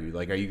matter to you?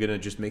 Like, are you going to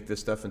just make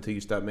this stuff until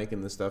you stop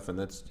making this stuff, and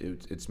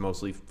it's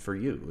mostly for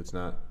you? It's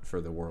not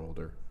for the world,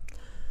 or?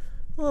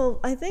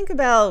 Well, I think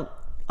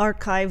about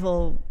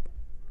archival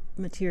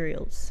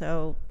materials.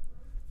 So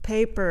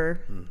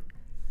paper,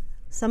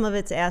 some of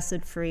it's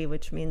acid-free,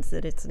 which means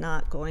that it's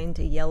not going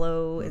to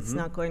yellow, it's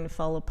not going to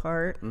fall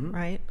apart,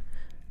 right?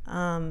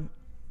 I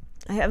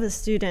have a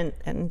student,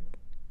 and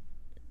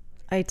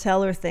I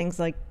tell her things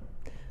like,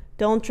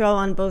 don't draw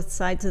on both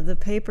sides of the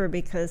paper,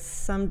 because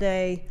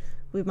someday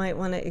we might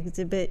want to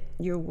exhibit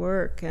your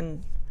work.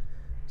 And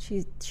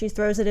she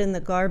throws it in the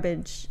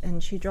garbage,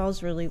 and she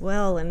draws really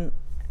well. And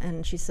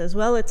And she says,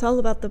 well, it's all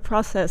about the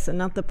process and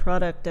not the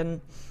product.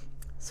 And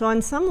so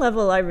on some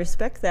level, I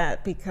respect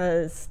that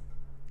because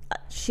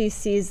she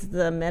sees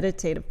the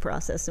meditative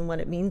process and what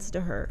it means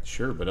to her.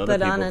 Sure, but other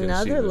people on can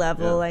another see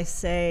level, yeah. I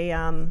say,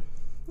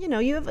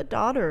 you have a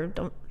daughter.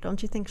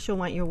 Don't you think she'll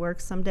want your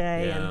work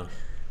someday? Yeah.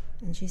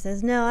 And she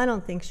says, no, I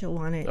don't think she'll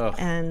want it.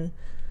 Ugh.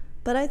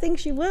 But I think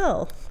she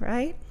will,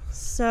 right?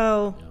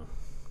 So, Yeah.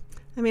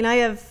 I mean, I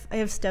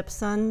have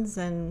stepsons,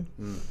 and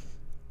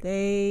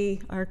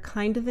they are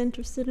kind of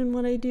interested in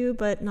what I do,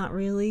 but not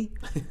really.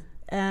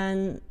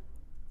 And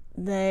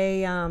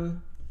they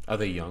Are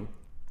they young?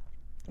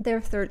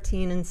 they're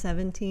 13 and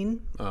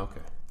 17. Oh,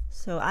 okay.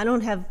 So I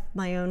don't have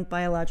my own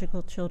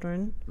biological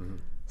children. Mm-hmm.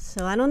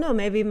 So I don't know,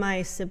 maybe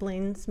my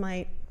siblings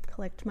might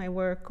collect my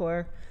work,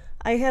 or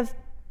I have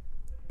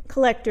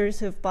collectors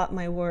who've bought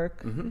my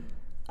work. Mm-hmm.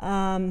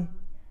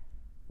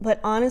 But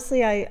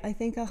honestly, I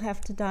think I'll have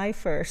to die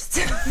first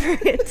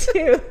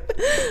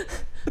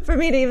for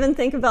me to even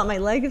think about my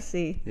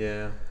legacy.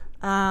 Yeah.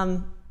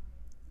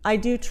 I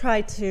do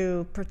try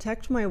to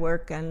protect my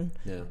work, and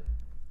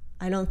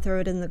I don't throw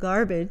it in the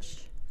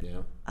garbage.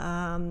 Yeah.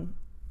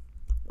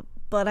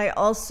 But I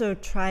also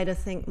try to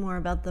think more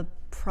about the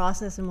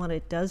process and what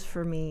it does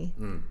for me.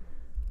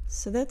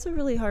 So that's a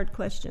really hard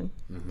question.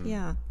 Mm-hmm.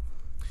 Yeah.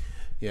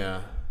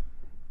 Yeah.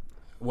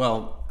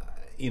 Well,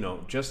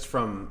 just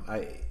from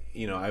I've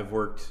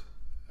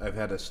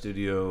had a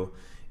studio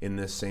in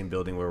this same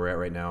building where we're at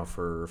right now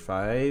for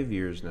 5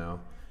 years now.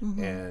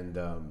 Mm-hmm. And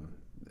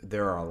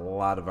there are a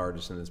lot of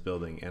artists in this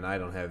building, and I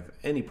don't have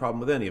any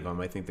problem with any of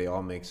them. I think they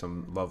all make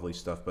some lovely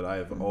stuff, but I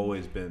have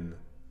always been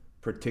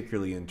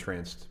particularly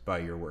entranced by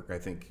your work. I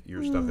think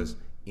your stuff is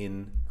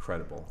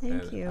incredible.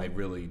 Thank you. I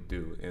really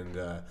do. And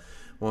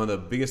one of the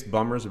biggest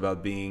bummers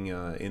about being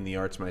in the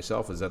arts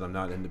myself is that I'm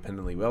not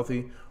independently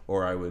wealthy,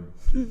 or I would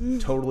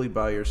totally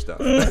buy your stuff.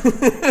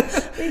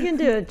 We can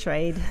do a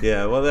trade.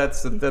 Yeah, well,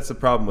 that's the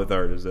problem with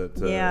art, is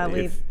that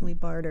we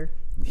barter.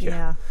 Yeah.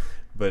 Yeah.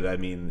 But I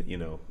mean,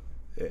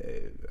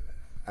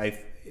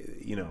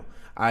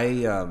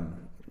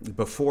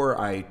 before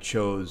I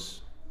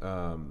chose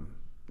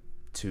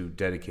to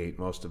dedicate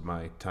most of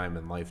my time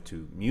in life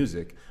to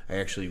music, I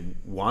actually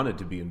wanted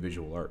to be in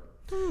visual art.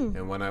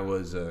 And when I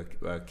was a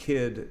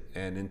kid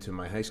and into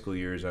my high school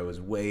years, I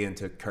was way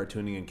into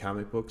cartooning and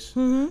comic books.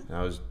 And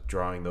I was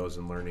drawing those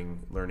and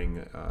learning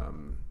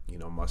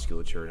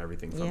musculature and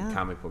everything from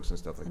comic books and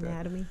stuff like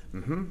Anatomy.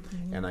 that.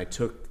 Mm-hmm. And I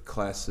took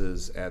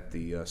classes at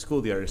the School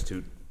of the Art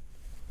Institute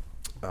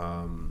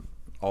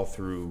all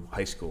through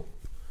high school.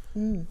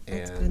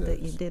 That's good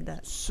that you did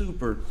that.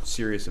 Super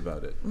serious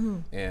about it.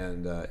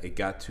 And it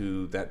got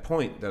to that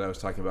point that I was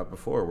talking about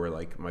before, where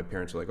like my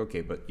parents were like,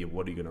 okay, but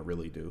what are you going to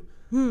really do?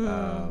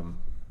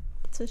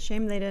 It's a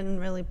shame they didn't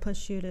really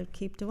push you to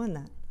keep doing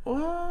that.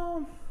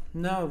 Well,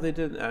 no, they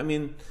didn't. I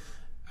mean,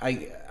 I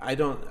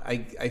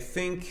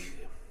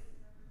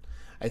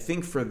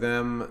think for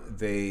them,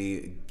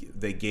 they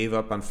gave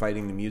up on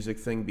fighting the music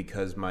thing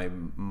because my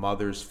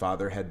mother's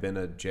father had been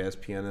a jazz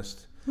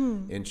pianist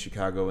in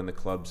Chicago in the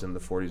clubs in the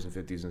 40s and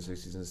 50s and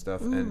 60s and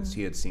stuff, and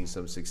he had seen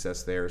some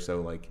success there, so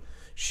like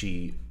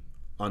she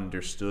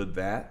understood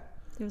that.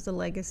 There was a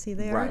legacy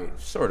there. Right,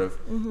 sort of.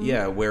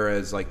 Yeah,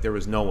 whereas like there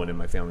was no one in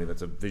my family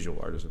that's a visual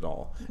artist at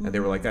all, and they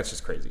were like, that's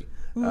just crazy.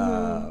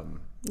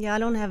 Yeah, I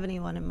don't have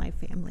anyone in my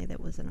family that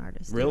was an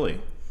artist.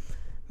 Really?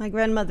 My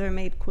grandmother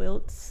made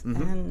quilts,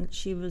 and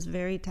she was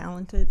very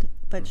talented,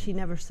 but she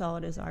never saw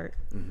it as art.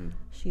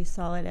 She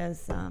saw it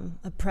as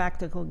a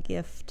practical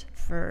gift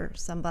for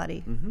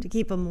somebody to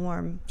keep them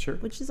warm,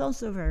 which is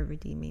also very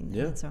redeeming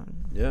in its own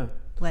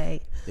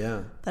way.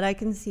 Yeah. But I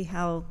can see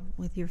how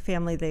with your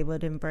family they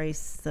would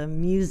embrace the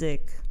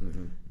music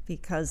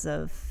because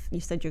of,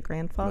 you said your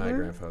grandfather? My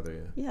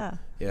grandfather, yeah.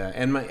 Yeah,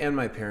 and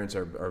my parents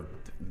are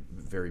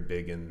very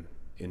big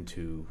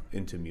into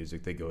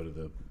music. They go to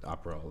the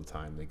opera all the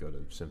time. They go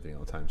to symphony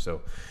all the time.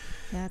 So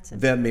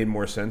that made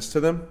more sense to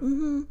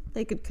them.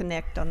 They could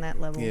connect on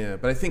that level. Yeah,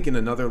 but I think in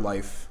another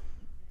life,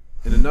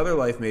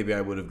 maybe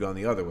I would have gone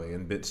the other way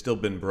and still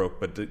been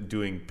broke, but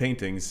doing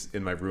paintings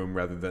in my room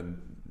rather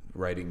than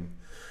writing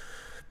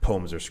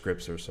poems or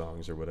scripts or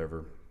songs or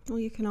whatever. Well,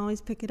 you can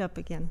always pick it up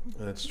again.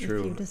 That's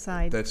true. If you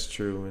decide. That's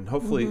true, and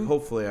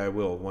hopefully I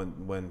will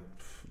when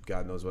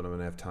God knows when I'm going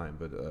to have time,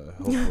 but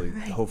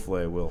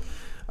hopefully I will.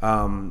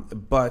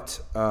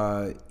 But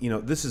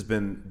this has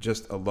been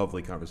just a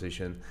lovely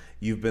conversation.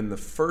 You've been the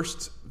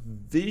first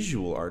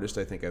visual artist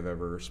I think I've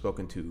ever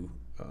spoken to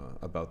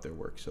about their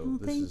work. So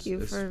this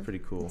is pretty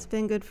cool. It's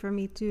been good for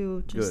me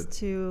too,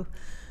 to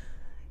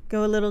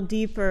go a little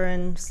deeper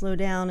and slow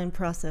down and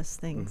process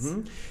things.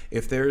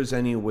 If there's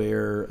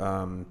anywhere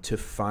to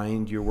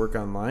find your work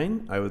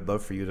online, I would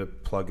love for you to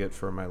plug it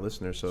for my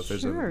listeners. So if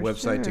there's a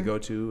website to go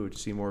to or to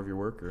see more of your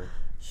work, or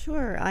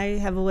Sure, I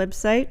have a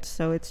website,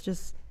 so it's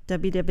just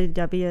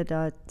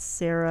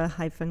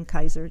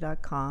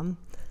www.sarah-kaiser.com,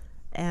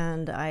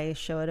 and I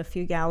show at a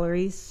few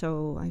galleries.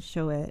 So I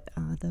show at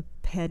the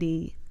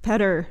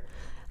Petter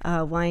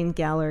Wine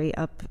Gallery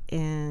up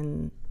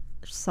in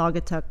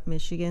Saugatuck,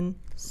 Michigan.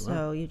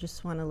 So you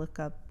just want to look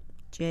up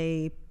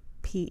JPEDDER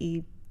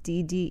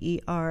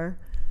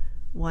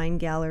Wine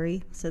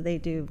Gallery. So they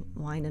do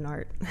wine and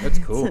art. That's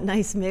cool. It's a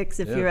nice mix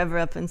if you're ever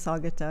up in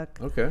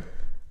Saugatuck. Okay.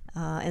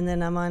 And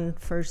then I'm on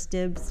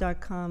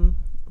firstdibs.com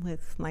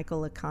with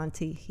Michael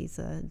LeConte. He's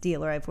a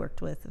dealer I've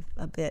worked with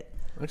a bit.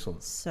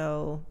 Excellent.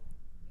 So,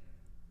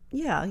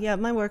 yeah,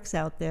 my work's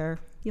out there.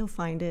 You'll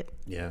find it.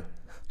 Yeah,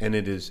 and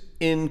it is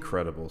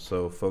incredible.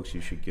 So, folks,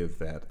 you should give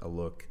that a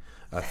look.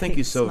 Thank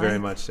you so very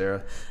much,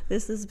 Sarah.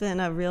 This has been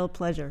a real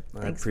pleasure.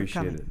 Thanks for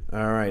coming. I appreciate it.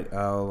 All right,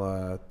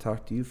 I'll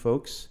talk to you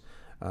folks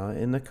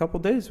in a couple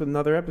days with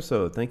another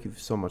episode. Thank you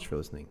so much for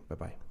listening.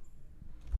 Bye-bye.